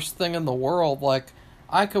the worst thing in the world. Like,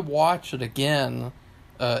 I could watch it again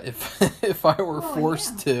if I were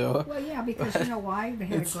forced to. Well, yeah, because you know why? They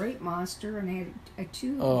had a great monster and they had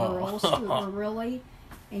two girls who were really,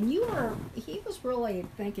 and he was really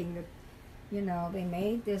thinking that, you know, they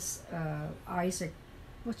made this Isaac,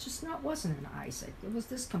 which just wasn't an Isaac. It was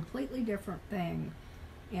this completely different thing.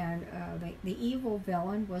 And the evil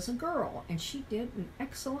villain was a girl, and she did an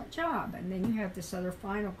excellent job. And then you have this other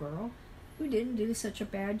final girl who didn't do such a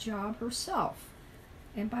bad job herself.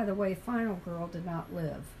 And by the way, final girl did not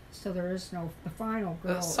live, so there is no the final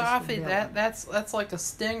girl. Safi, that's like a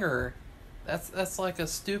stinger. That's like a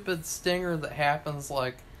stupid stinger that happens.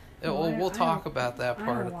 Like, we'll talk about that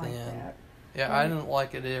part at the end. That. Yeah, I didn't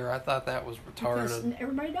like it either. I thought that was retarded. Because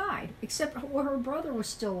everybody died except her brother was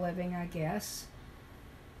still living, I guess.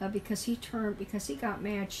 Because he got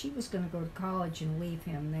mad. She was going to go to college and leave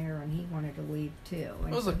him there, and he wanted to leave too.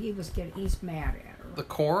 And so he's mad at her. The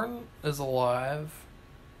corn is alive.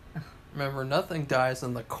 Remember, nothing dies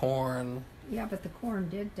in the corn. Yeah, but the corn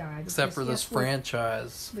did die. Except for this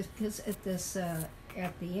franchise. Because at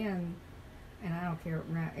the end, and I don't care,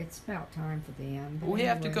 it's about time for the end. We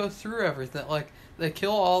have to go through everything. Like, they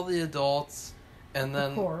kill all the adults, and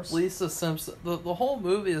then Lisa Simpson. The whole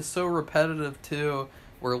movie is so repetitive, too,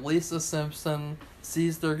 where Lisa Simpson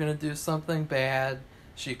sees they're going to do something bad.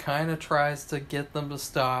 She kind of tries to get them to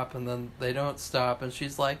stop, and then they don't stop, and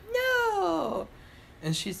she's like, no!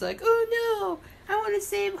 And she's like, oh no, I want to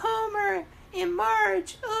save Homer and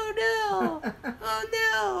Marge. Oh no, oh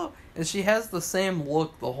no. And she has the same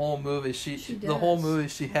look the whole movie. She does. The whole movie,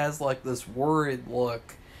 she has like this worried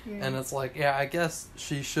look. Yeah. And it's like, yeah, I guess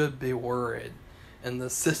she should be worried in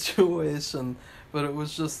this situation. But it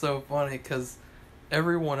was just so funny because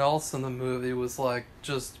everyone else in the movie was like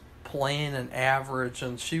just plain and average.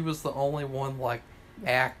 And she was the only one like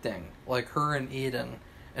acting, like her and Eden.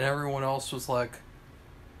 And everyone else was like,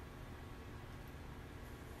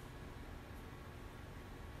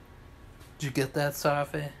 did you get that,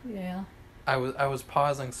 Safi? Yeah. I was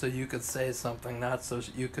pausing so you could say something, not so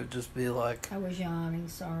you could just be like... I was yawning,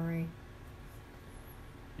 sorry.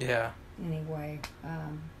 Yeah. Anyway.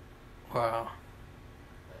 Wow.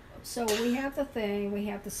 So we have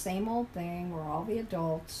the same old thing where all the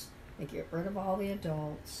adults, they get rid of all the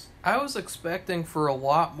adults. I was expecting for a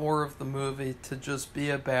lot more of the movie to just be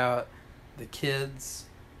about the kids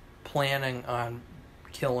planning on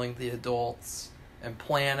killing the adults and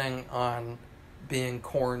planning on being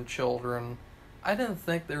corn children. I didn't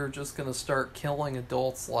think they were just going to start killing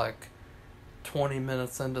adults like 20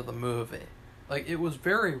 minutes into the movie. Like, it was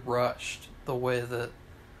very rushed, the way that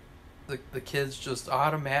the kids just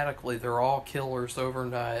automatically, they're all killers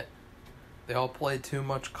overnight. They all played too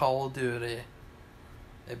much Call of Duty.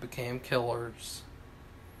 They became killers.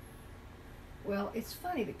 Well, it's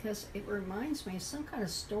funny because it reminds me of some kind of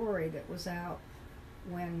story that was out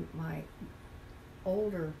when my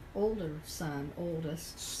oldest son,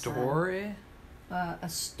 story? A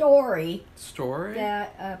story Story?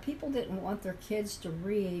 That people didn't want their kids to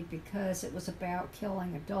read because it was about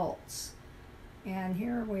killing adults. And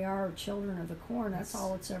here we are, Children of the Corn, that's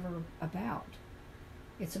all it's ever about.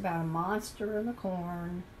 It's about a monster in the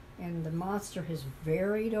corn, and the monster has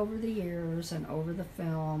varied over the years and over the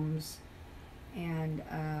films, and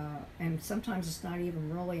sometimes it's not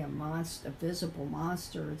even really a monster, a visible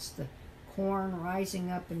monster. It's the corn rising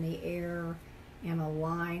up in the air in a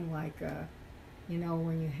line, like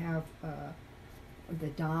when you have the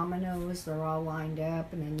dominoes, they're all lined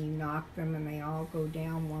up, and then you knock them and they all go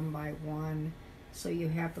down one by one. So you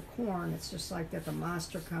have the corn. It's just like that. The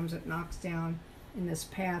monster comes, it knocks down in this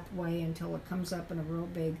pathway until it comes up in a real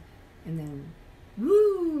big, and then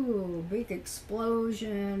woo, big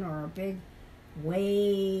explosion or a big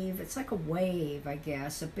wave. It's like a wave, I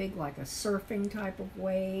guess, a big, like a surfing type of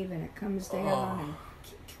wave, and it comes down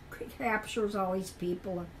and captures all these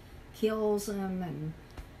people and kills them, and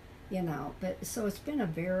but so it's been a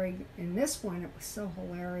very, in this one it was so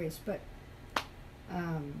hilarious, but I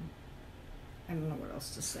don't know what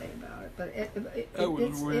else to say about it, but it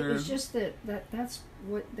was just that's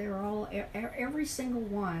what they're all, every single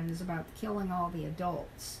one is about killing all the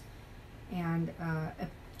adults, and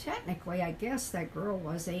technically I guess that girl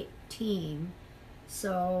was 18,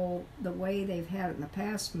 so the way they've had it in the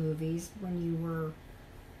past movies, when you were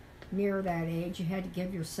near that age, you had to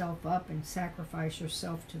give yourself up and sacrifice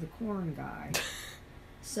yourself to the corn guy.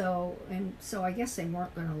 So I guess they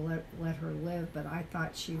weren't going to let her live, but I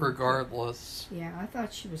thought she would. Regardless. Yeah, I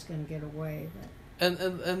thought she was going to get away. But.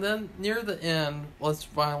 And then near the end, let's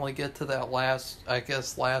finally get to that last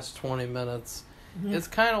 20 minutes. Mm-hmm. It's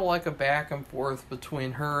kind of like a back and forth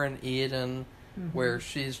between her and Eden, mm-hmm. where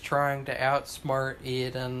she's trying to outsmart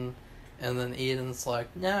Eden, and then Eden's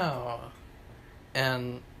like, no.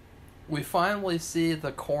 And we finally see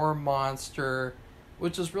the corn monster,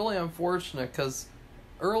 which is really unfortunate because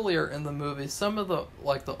earlier in the movie, some of the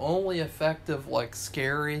only effective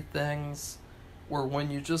scary things were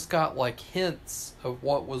when you just got hints of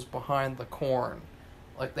what was behind the corn.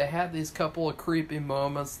 Like they had these couple of creepy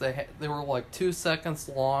moments. They were 2 seconds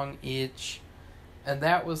long each, and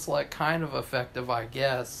that was kind of effective, I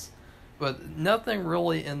guess. But nothing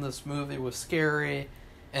really in this movie was scary.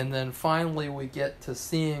 And then finally we get to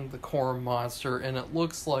seeing the corn monster, and it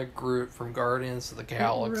looks like Groot from Guardians of the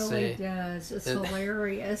Galaxy. It really does. It's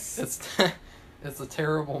hilarious. It's a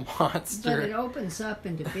terrible monster. But it opens up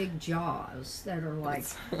into big jaws that are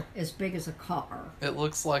as big as a car. It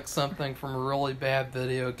looks like something from a really bad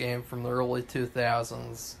video game from the early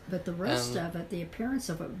 2000s. But the rest of it, the appearance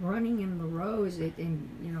of it running in the rows,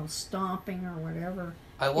 stomping or whatever.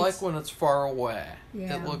 I like when it's far away.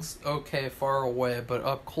 Yeah. It looks okay far away, but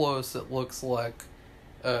up close it looks like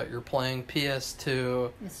you're playing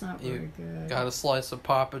PS2. It's not very good. Got a slice of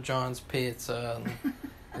Papa John's pizza, and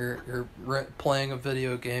you're playing a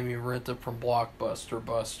video game you rented from Blockbuster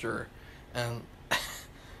Buster, and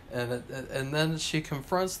then she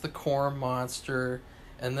confronts the corn monster,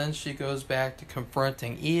 and then she goes back to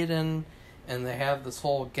confronting Eden, and they have this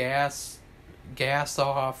whole gas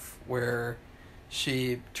off where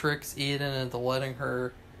she tricks Eden into letting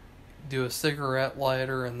her do a cigarette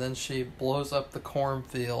lighter, and then she blows up the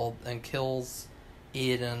cornfield and kills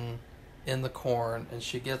Eden in the corn, and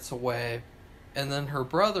she gets away. And then her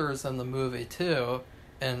brother is in the movie too,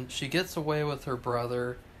 and she gets away with her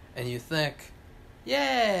brother, and you think,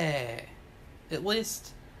 yay! At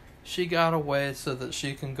least she got away so that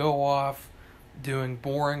she can go off doing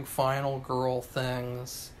boring final girl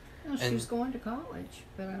things. No, she was going to college,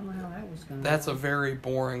 but I don't know how that was going to That's a very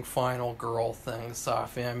boring final girl thing,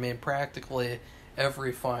 Safi. I mean, practically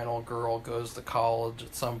every final girl goes to college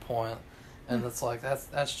at some point, and it's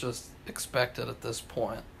that's just expected at this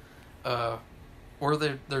point. Or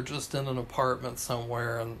they're just in an apartment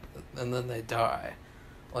somewhere, and then they die.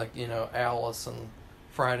 Alice and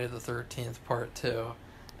Friday the 13th Part 2.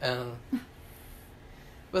 And...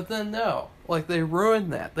 But then no, they ruin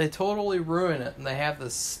that. They totally ruin it, and they have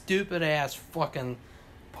this stupid-ass fucking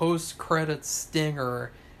post-credits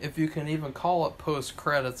stinger, if you can even call it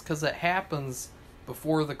post-credits, because it happens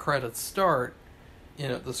before the credits start.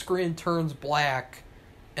 The screen turns black,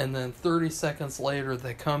 and then 30 seconds later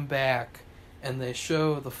they come back, and they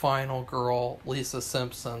show the final girl, Lisa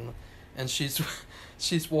Simpson, and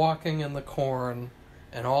she's walking in the corn,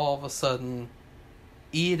 and all of a sudden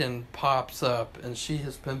Eden pops up, and she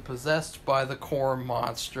has been possessed by the corn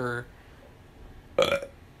monster,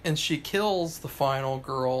 and she kills the final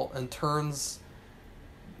girl and turns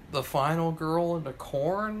the final girl into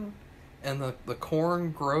corn, and the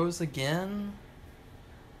corn grows again.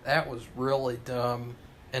 That was really dumb,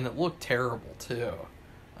 and it looked terrible too.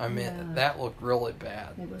 I mean, that looked really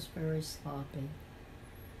bad. It was very sloppy.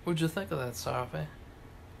 What'd you think of that, Safi?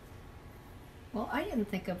 Well, I didn't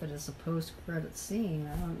think of it as a post-credit scene.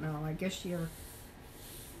 I don't know. I guess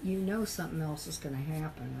you know something else is going to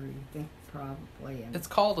happen, or you think probably. And It's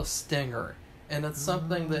called a stinger, and it's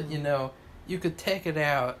something that, you could take it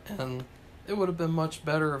out, and it would have been much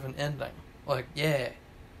better of an ending. Like, yeah,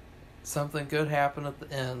 something good happened at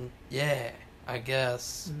the end. Yeah, I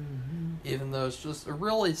guess. Mm-hmm. Even though it's just a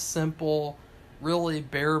really simple, really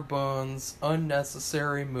bare bones,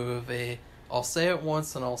 unnecessary movie. I'll say it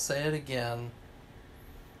once and I'll say it again.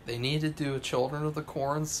 They need to do a Children of the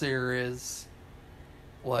Corn series,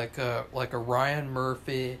 like a Ryan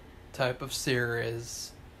Murphy type of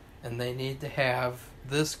series, and they need to have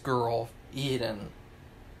this girl, Eden,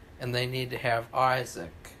 and they need to have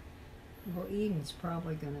Isaac. Well, Eden's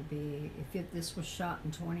probably going to be, if this was shot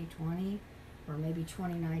in 2020, or maybe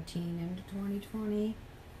 2019 into 2020,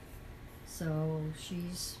 so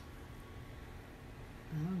she's,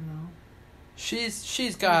 I don't know.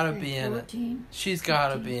 She's got to be in 14? it. She's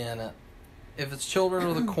got to be in it. If it's Children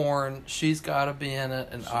of the Corn, she's got to be in it,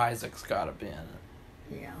 and Isaac's got to be in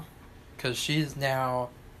it. Yeah. Because she's now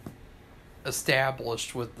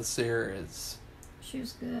established with the series. She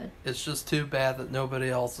was good. It's just too bad that nobody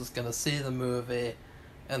else is going to see the movie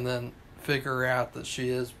and then figure out that she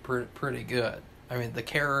is pretty good. I mean, the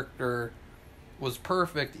character was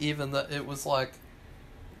perfect, even though it was like,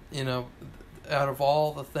 out of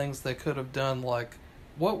all the things they could have done, like,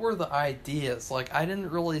 what were the ideas? Like, I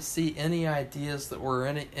didn't really see any ideas that were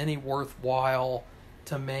any worthwhile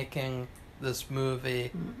to making this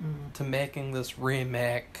movie, to making this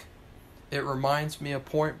remake. It reminds me of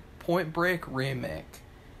Point Break remake.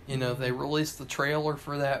 They released the trailer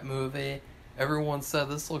for that movie. Everyone said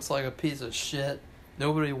this looks like a piece of shit.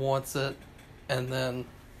 Nobody wants it. And then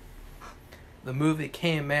the movie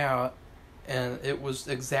came out, and it was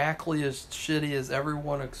exactly as shitty as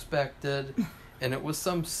everyone expected. And it was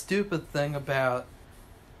some stupid thing about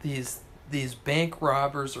these bank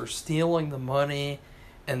robbers are stealing the money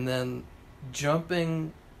and then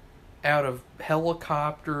jumping out of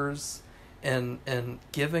helicopters and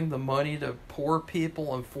giving the money to poor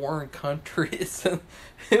people in foreign countries. And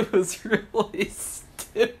it was really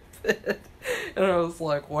stupid. And I was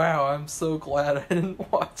like, wow, I'm so glad I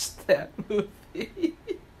didn't watch that movie.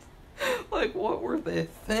 Like, what were they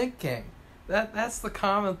thinking? That's the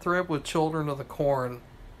common thread with Children of the Corn.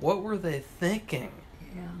 What were they thinking?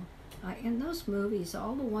 Yeah. In those movies,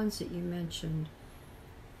 all the ones that you mentioned,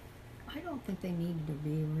 I don't think they needed to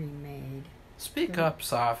be remade. Speak up,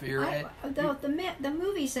 Safi. The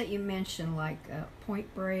movies that you mentioned, like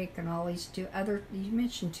Point Break and all these you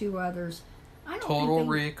mentioned two others. I don't Total think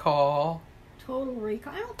Recall. Total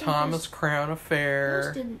Recall. I don't think Thomas Crown Affair.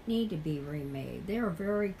 Those didn't need to be remade. They are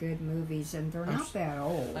very good movies, and they're not that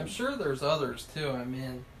old. I'm sure there's others too. I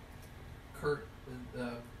mean, Kurt,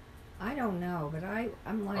 I don't know, but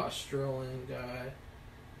I'm like Australian guy.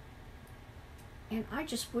 And I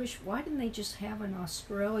just wish, why didn't they just have an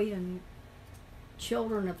Australian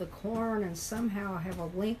Children of the Corn and somehow have a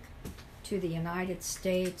link to the United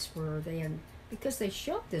States because they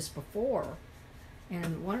showed this before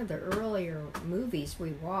in one of the earlier movies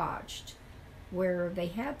we watched, where they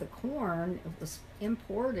had the corn. It was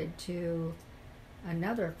imported to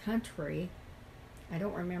another country. I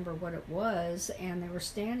don't remember what it was, and they were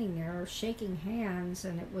standing there shaking hands,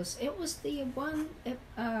 and it was the one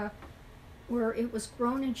where it was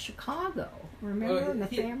grown in Chicago. Remember? And the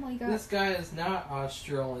family got... This guy is not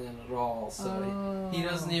Australian at all, so he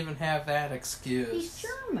doesn't even have that excuse. He's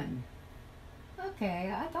German.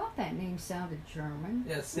 Okay, I thought that name sounded German.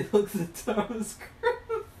 Yes, he looks at Thomas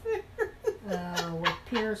Crown Affair. With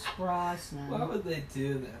Pierce Brosnan. Why would they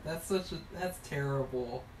do that? That's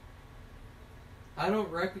terrible. I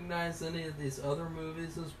don't recognize any of these other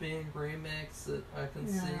movies as being remakes that I can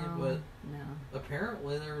see, but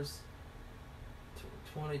apparently there's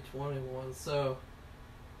 2021, so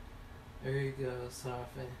there you go,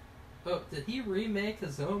 Safi. Oh, did he remake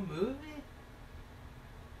his own movie?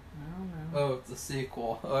 I don't know. Oh, it's a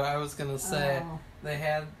sequel. I was gonna say they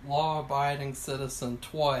had Law Abiding Citizen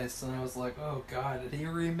twice, and I was like, oh god, did he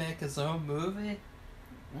remake his own movie?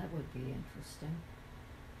 That would be interesting.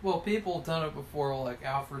 Well, people have done it before, like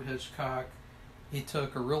Alfred Hitchcock. He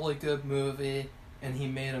took a really good movie and he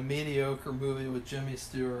made a mediocre movie with Jimmy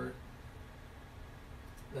Stewart.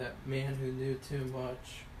 That Man Who Knew Too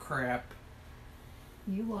Much. Crap.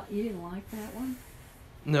 You didn't like that one?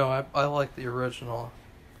 No, I like the original.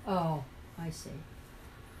 Oh, I see.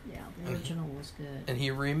 Yeah, the original was good. And he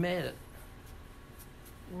remade it.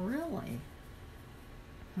 Really?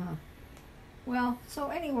 Huh. Well, so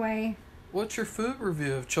anyway... What's your food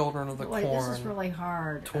review of Children of the Corn? This is really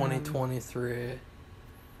hard. 2023.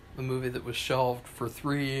 The movie that was shelved for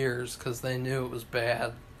 3 years because they knew it was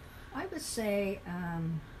bad. I would say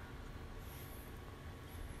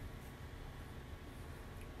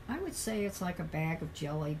would say it's like a bag of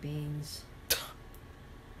jelly beans.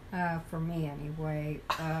 For me, anyway.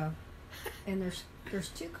 And there's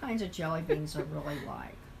two kinds of jelly beans I really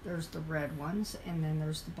like. There's the red ones, and then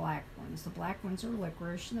there's the black ones. The black ones are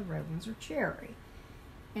licorice, and the red ones are cherry.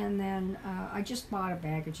 And then I just bought a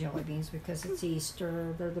bag of jelly beans because it's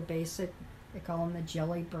Easter. They're the basic, they call them the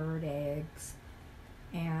jelly bird eggs.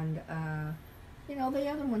 And, you know, the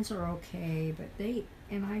other ones are okay, but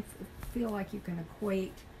I feel like you can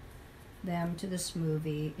equate them to this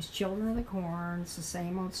movie. It's Children of the Corn. It's the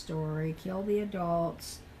same old story. Kill the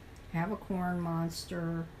adults, have a corn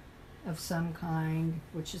monster of some kind,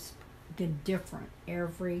 which is different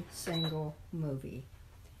every single movie.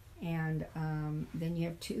 And then you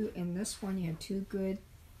have in this one you have two good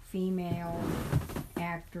female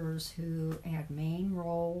actors who had main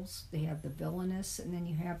roles. They have the villainess, and then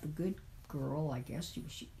you have the good girl, I guess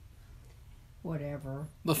whatever.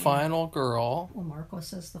 The final girl. Well, Marco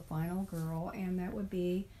says the final girl, and that would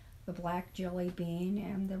be the black jelly bean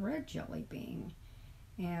and the red jelly bean.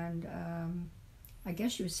 And I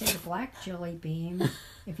guess you would say the black jelly bean,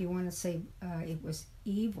 if you want to say it was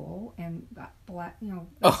evil, and black, you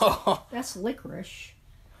know, that's licorice.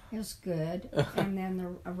 It's good. And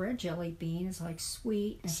then a red jelly bean is like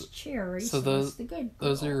sweet, and it's cherry, so that's the good girl.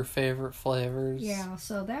 Those are your favorite flavors? Yeah,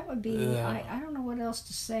 so that would be, I don't know what else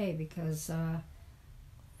to say, because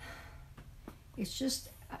it's just,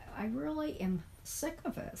 I really am sick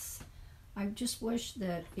of this. I just wish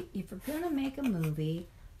that if you're going to make a movie,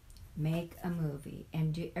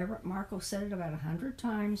 and Marco said it about 100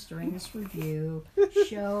 times during this review.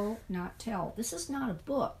 Show, not tell. This is not a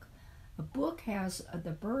book. A book has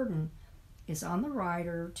the burden is on the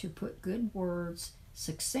writer to put good words,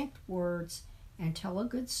 succinct words, and tell a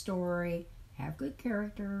good story, have good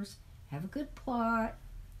characters, have a good plot,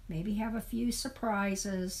 maybe have a few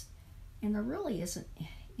surprises. And there really isn't,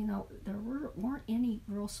 you know, there weren't any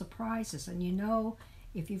real surprises. And you know,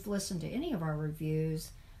 if you've listened to any of our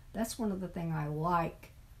reviews, that's one of the things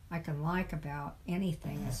I can like about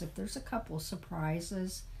anything, is if there's a couple of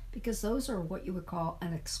surprises, because those are what you would call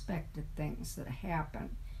unexpected things that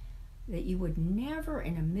happen, that you would never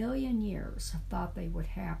in a million years have thought they would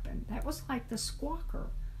happen. That was like the Squawker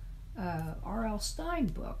R.L. Stine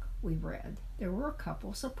book we read. There were a couple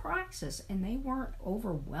of surprises, and they weren't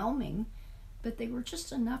overwhelming, but they were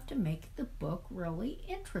just enough to make the book really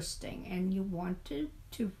interesting, and you wanted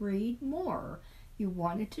to read more. You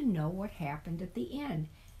wanted to know what happened at the end.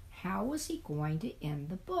 How was he going to end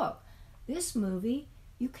the book? This movie,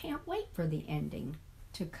 you can't wait for the ending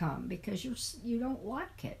to come because you don't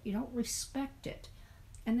like it. You don't respect it.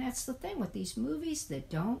 And that's the thing with these movies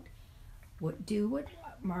that don't do what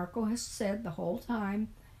Marco has said the whole time.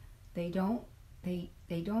 They don't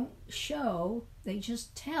show, they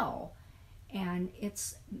just tell. And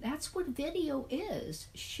that's what video is,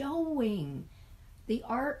 showing. The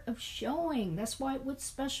art of showing. That's what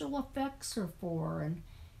special effects are for,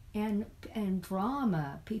 and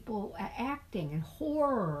drama, people acting, and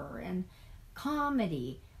horror, and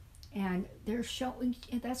comedy, and they're showing.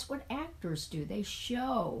 That's what actors do. They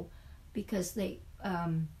show because they,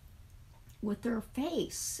 with their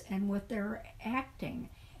face and with their acting,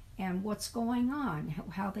 and what's going on,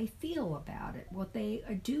 how they feel about it, what they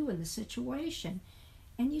do in the situation,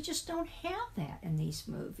 and you just don't have that in these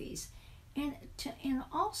movies. And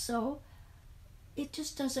also, it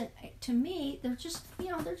just doesn't, to me, they're just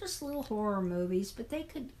little horror movies, but they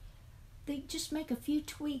just make a few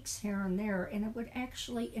tweaks here and there, and it would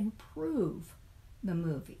actually improve the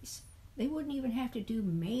movies. They wouldn't even have to do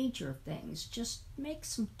major things, just make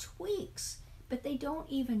some tweaks, but they don't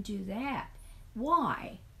even do that.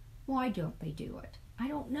 Why? Why don't they do it? I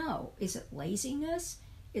don't know. Is it laziness?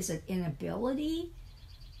 Is it inability?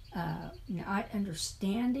 Not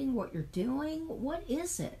understanding what you're doing? What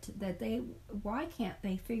is it that why can't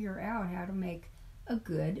they figure out how to make a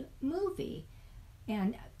good movie?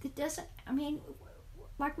 And it doesn't, I mean,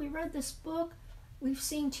 like we read this book, we've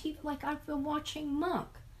seen TV, like I've been watching Monk.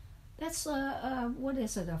 That's what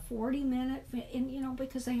is it, a 40-minute, and you know,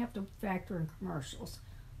 because they have to factor in commercials.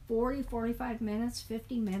 40, 45 minutes,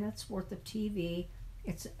 50 minutes worth of TV.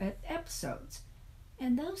 It's episodes.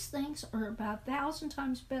 And those things are about 1,000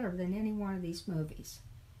 times better than any one of these movies.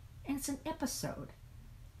 And it's an episode.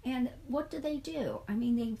 And what do? I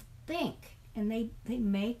mean, they think, and they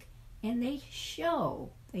make, and they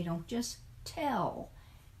show. They don't just tell.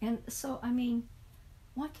 And so, I mean,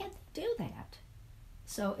 why can't they do that?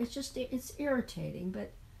 So it's irritating.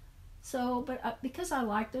 But because I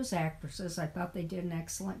like those actresses, I thought they did an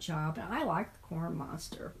excellent job. And I like the Corn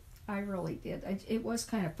Monster. I really did. It was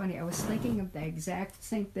kind of funny. I was thinking of the exact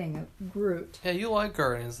same thing of Groot. Yeah, you like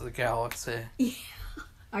Guardians of the Galaxy. Yeah,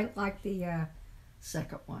 I like the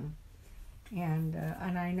second one. And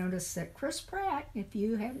I noticed that Chris Pratt, if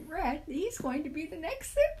you haven't read, he's going to be the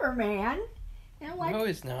next Superman. And I'm like, No,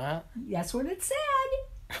 he's not. that's what it said.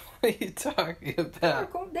 What are you talking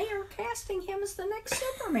about? They are casting him as the next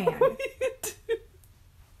Superman. What are you doing?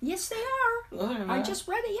 Yes, they are. No, they're I not. just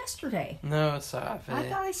read it yesterday. No, Safi. I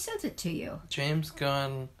thought I sent it to you. James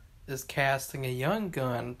Gunn is casting a young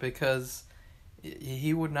Gunn because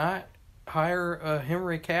he would not hire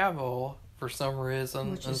Henry Cavill for some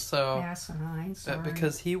reason, Which and is so asinine, sorry.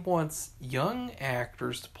 because he wants young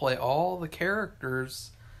actors to play all the characters,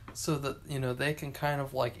 so that they can kind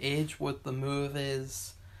of like age with the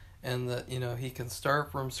movies, and that he can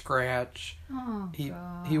start from scratch. Oh,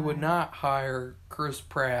 He would not hire Chris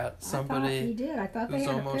Pratt, somebody I thought he did. I thought they who's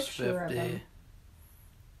had a almost picture 50. of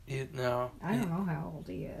him. I don't know how old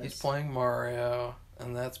he is. He's playing Mario,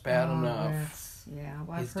 and that's bad enough. Well,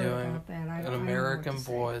 I've He's heard doing about that. I an don't know American what to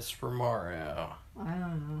say. voice for Mario, I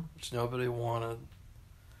don't know. which nobody wanted.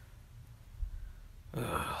 Ugh.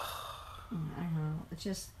 I know. It's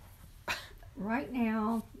just right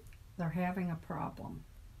now they're having a problem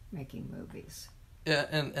making movies. Yeah,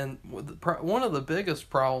 and one of the biggest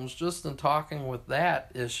problems, just in talking with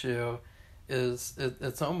that issue, is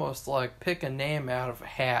it's almost like pick a name out of a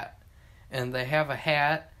hat, and they have a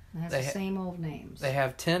hat. It has the same old names. They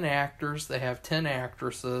have 10 actors, they have 10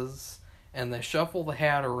 actresses, and they shuffle the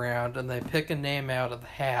hat around, and they pick a name out of the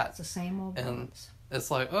hat. It's the same old and ones.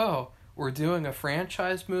 It's like, oh, we're doing a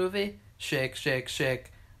franchise movie? Shake, shake,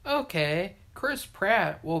 shake. Okay, Chris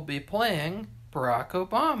Pratt will be playing Barack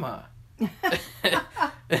Obama.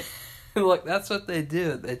 Look, that's what they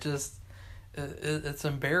do. They just, it's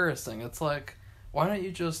embarrassing. It's like, why don't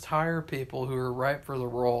you just hire people who are right for the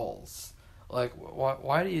roles? Like,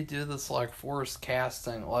 why do you do this like forced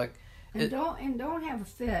casting? Like, don't have a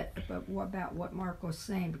fit about what Marco's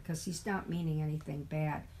saying, because he's not meaning anything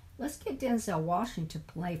bad. Let's get Denzel Washington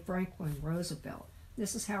to play Franklin Roosevelt.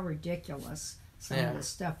 This is how ridiculous some of this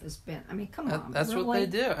stuff has been. I mean, come on. That's really? what they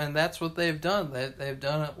do, and that's what they've done. They've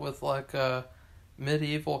done it with like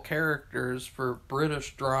medieval characters for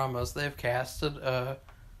British dramas. They've casted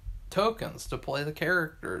tokens to play the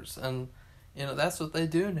characters, and that's what they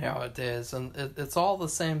do nowadays. And it's all the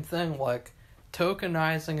same thing. Like,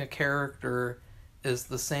 tokenizing a character is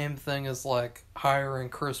the same thing as like hiring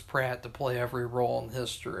Chris Pratt to play every role in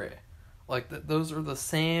history. Like, those are the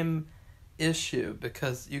same issue,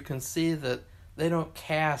 because you can see that they don't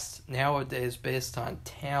cast nowadays based on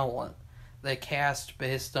talent. They cast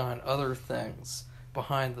based on other things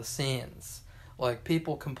behind the scenes. Like,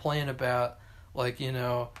 people complain about, like,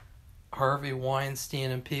 Harvey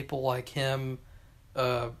Weinstein and people like him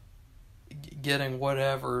getting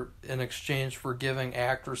whatever in exchange for giving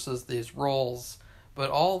actresses these roles. But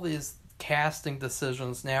all these casting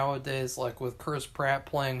decisions nowadays, like with Chris Pratt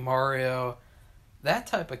playing Mario, that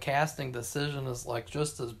type of casting decision is like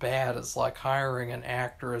just as bad as like hiring an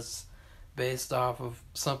actress based off of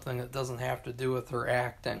something that doesn't have to do with her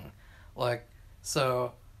acting. Like,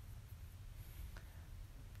 so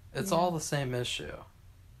it's all the same issue.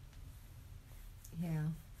 Yeah.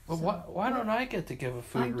 Well, So, why don't I get to give a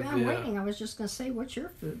food review? I'm waiting. I was just going to say, what's your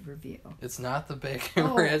food review? It's not the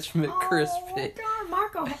Bacon Ranch McCrispy. Oh, darn,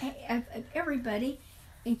 Marco. Hey, everybody,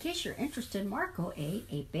 in case you're interested, Marco ate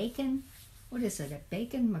a bacon, what is it, a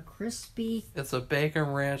bacon McCrispy? It's a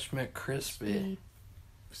Bacon Ranch McCrispy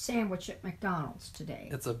sandwich at McDonald's today.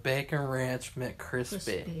 It's a Bacon Ranch McCrispy.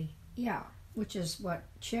 Crispy. Yeah, which is what,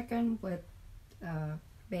 chicken with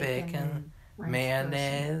bacon, and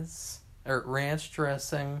mayonnaise, or ranch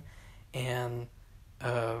dressing, and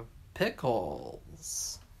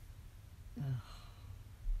pickles.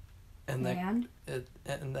 And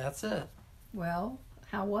that's it. Well,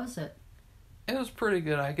 how was it? It was pretty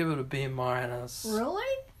good. I give it a B minus.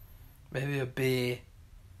 Really? Maybe a B.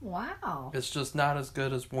 Wow. It's just not as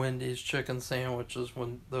good as Wendy's chicken sandwiches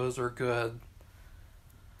when those are good.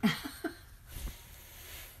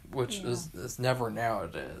 Which is never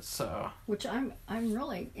nowadays. So. Which I'm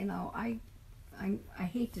really, I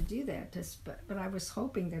hate to do that, but I was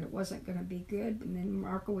hoping that it wasn't going to be good, and then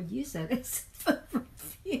Marco would use that as a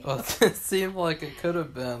review. Well, it seemed like it could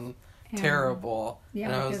have been terrible,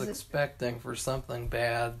 and I was expecting for something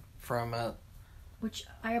bad from it. Which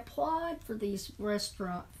I applaud for these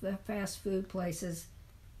the fast food places,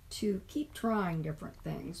 to keep trying different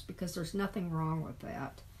things, because there's nothing wrong with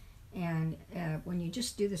that. And when you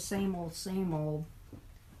just do the same old,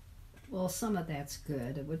 well, some of that's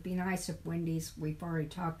good. It would be nice if Wendy's, we've already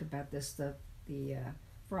talked about this, the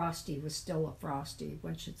Frosty was still a Frosty,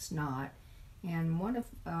 which it's not. And one of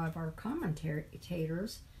our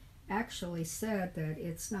commentators actually said that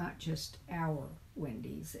it's not just our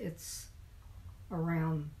Wendy's, it's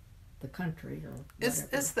around the country or whatever.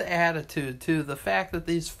 It's the attitude, too. The fact that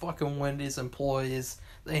these fucking Wendy's employees,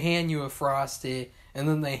 they hand you a Frosty and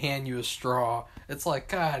then they hand you a straw. It's like,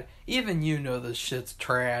 God, even you know this shit's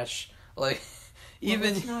trash. Like,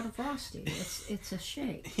 even... it's not a Frosty. It's a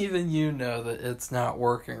shake. Even you know that it's not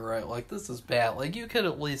working right. Like, this is bad. Like, you could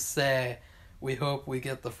at least say, we hope we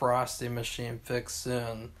get the Frosty machine fixed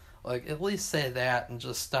soon. Like, at least say that and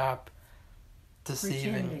just stop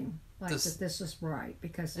deceiving. Pretending like that this is right.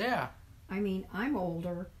 Because, yeah. I mean, I'm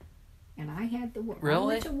older, and I had the... Really? I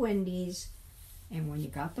went to Wendy's, and when you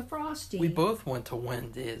got the Frosty... We both went to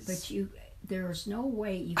Wendy's. But there's no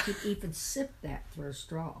way you could even sip that through a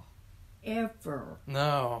straw. Ever.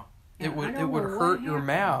 No. And it would hurt your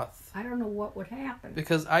mouth. I don't know what would happen.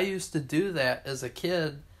 Because I used to do that as a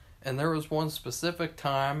kid, and there was one specific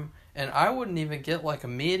time, and I wouldn't even get like a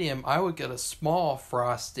medium. I would get a small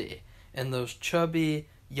Frosty in those chubby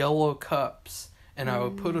yellow cups, and I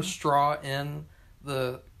would put a straw in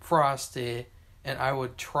the Frosty, and I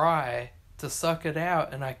would try to suck it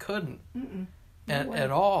out, and I couldn't.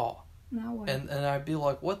 At all. No way. And I'd be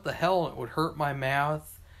like, what the hell? And it would hurt my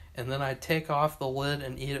mouth, and then I'd take off the lid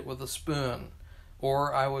and eat it with a spoon.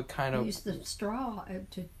 Or I would kind of... use the straw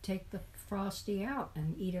to take the Frosty out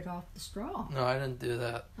and eat it off the straw. No, I didn't do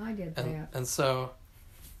that. I did that. And so,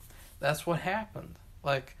 that's what happened.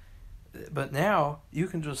 Like, but now, you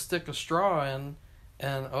can just stick a straw in,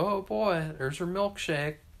 and oh boy, there's your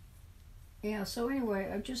milkshake. Yeah, so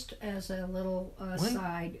anyway, just as a little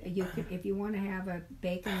side, you could, if you want to have a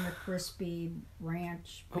Bacon McCrispy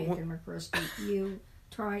ranch, Bacon McCrispy, you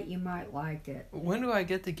try it, you might like it. When do I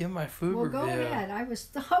get to give my food review? Well, go ahead. I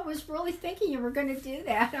was really thinking you were going to do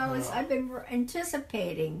that. I've been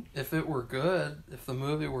anticipating. If it were good, if the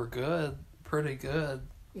movie were good, pretty good.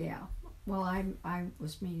 Yeah. Well, I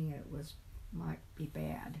was meaning it might be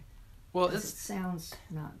bad. Well, it sounds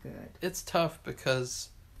not good. It's tough because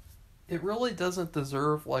it really doesn't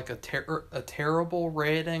deserve like a terrible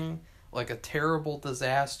rating, like a terrible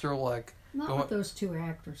disaster, like not with those two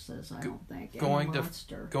actresses. I don't think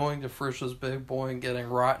going to Frisch's Big Boy and getting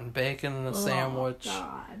rotten bacon in a sandwich.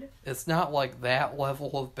 God. It's not like that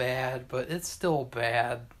level of bad, but it's still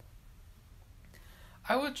bad.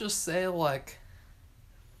 I would just say, like,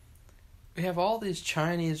 we have all these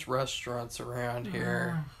Chinese restaurants around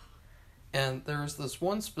here, and there's this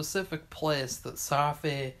one specific place that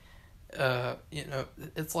Safi,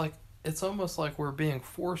 it's almost like we're being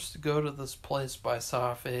forced to go to this place by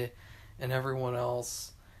Safi and everyone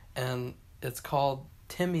else, and it's called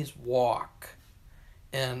Timmy's Walk,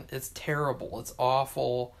 and it's terrible, it's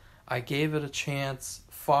awful. I gave it a chance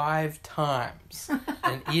 5 times,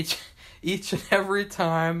 and each and every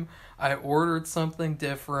time I ordered something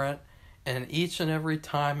different, and each and every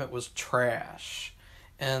time it was trash.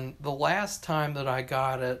 And the last time that I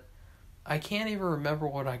got it, I can't even remember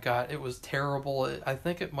what I got. It was terrible. I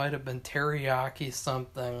think it might have been teriyaki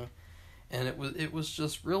something, and it was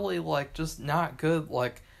just really like just not good.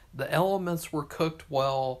 Like the elements were cooked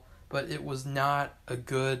well, but it was not a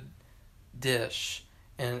good dish,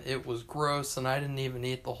 and it was gross, and I didn't even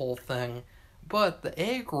eat the whole thing. But the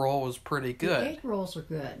egg roll was pretty good. The egg rolls are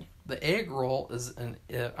good. The egg roll is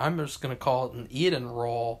I'm just going to call it an Eden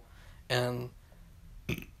roll, and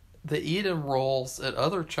the Eden rolls at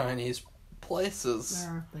other Chinese places,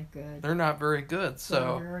 aren't they good? They're not very good. So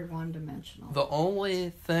they're very one-dimensional. The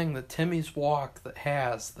only thing that Timmy's Walk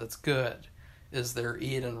that's good is their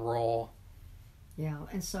Eden roll. Yeah,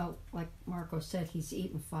 and so, like Marco said, he's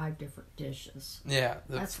eaten 5 different dishes. Yeah.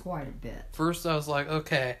 That's quite a bit. First I was like,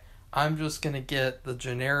 okay, I'm just going to get the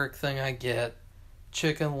generic thing I get,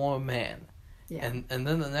 chicken lo mein. Yeah. And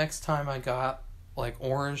then the next time I got, like,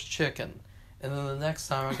 orange chicken. And then the next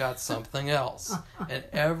time I got something else. And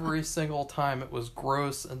every single time it was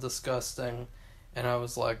gross and disgusting. And I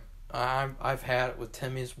was like, I've had it with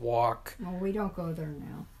Timmy's Walk. Well, we don't go there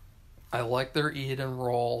now. I like their Eden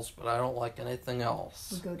rolls, but I don't like anything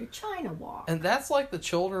else. We go to China Walk. And that's like the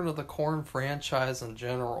Children of the Corn franchise in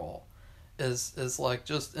general. Is like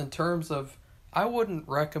just in terms of, I wouldn't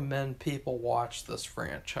recommend people watch this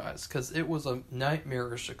franchise because it was a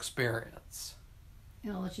nightmarish experience.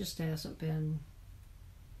 You know, it just hasn't been.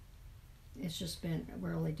 It's just been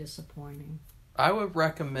really disappointing. I would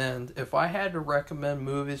recommend, if I had to recommend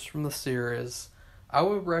movies from the series, I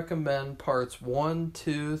would recommend parts 1,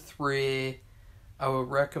 2, 3. I would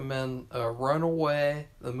recommend Runaway,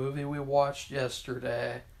 the movie we watched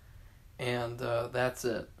yesterday, and that's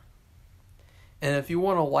it. And if you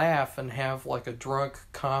want to laugh and have like a drunk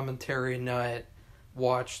commentary night,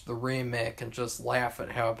 watch the remake and just laugh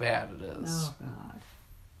at how bad it is. Oh, God.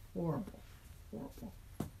 Horrible. Horrible.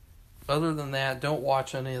 Other than that, don't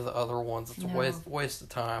watch any of the other ones. It's a waste of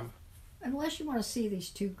time. Unless you want to see these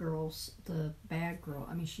two girls, the bad girl.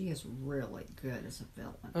 I mean, she is really good as a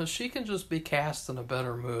villain. She can just be cast in a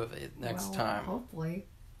better movie next time. Hopefully.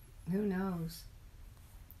 Who knows?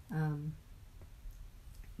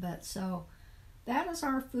 But so that is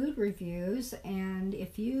our food reviews, and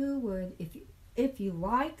if you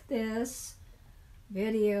like this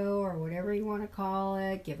video or whatever you want to call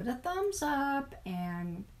it, give it a thumbs up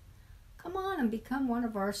and come on and become one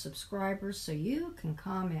of our subscribers so you can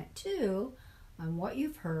comment too on what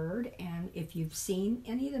you've heard, and if you've seen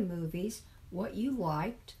any of the movies, what you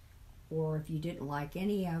liked, or if you didn't like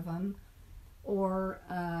any of them, or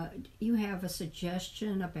you have a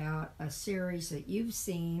suggestion about a series that you've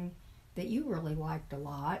seen that you really liked a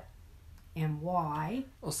lot and why.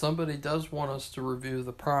 Well, somebody does want us to review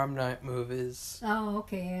the prom night movies. Oh,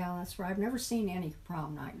 okay, yeah, that's right. I've never seen any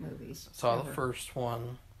prom night movies. Saw the first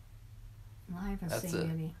one. I haven't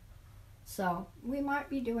seen any. So we might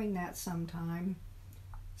be doing that sometime.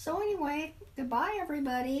 So anyway, goodbye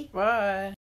everybody. Bye.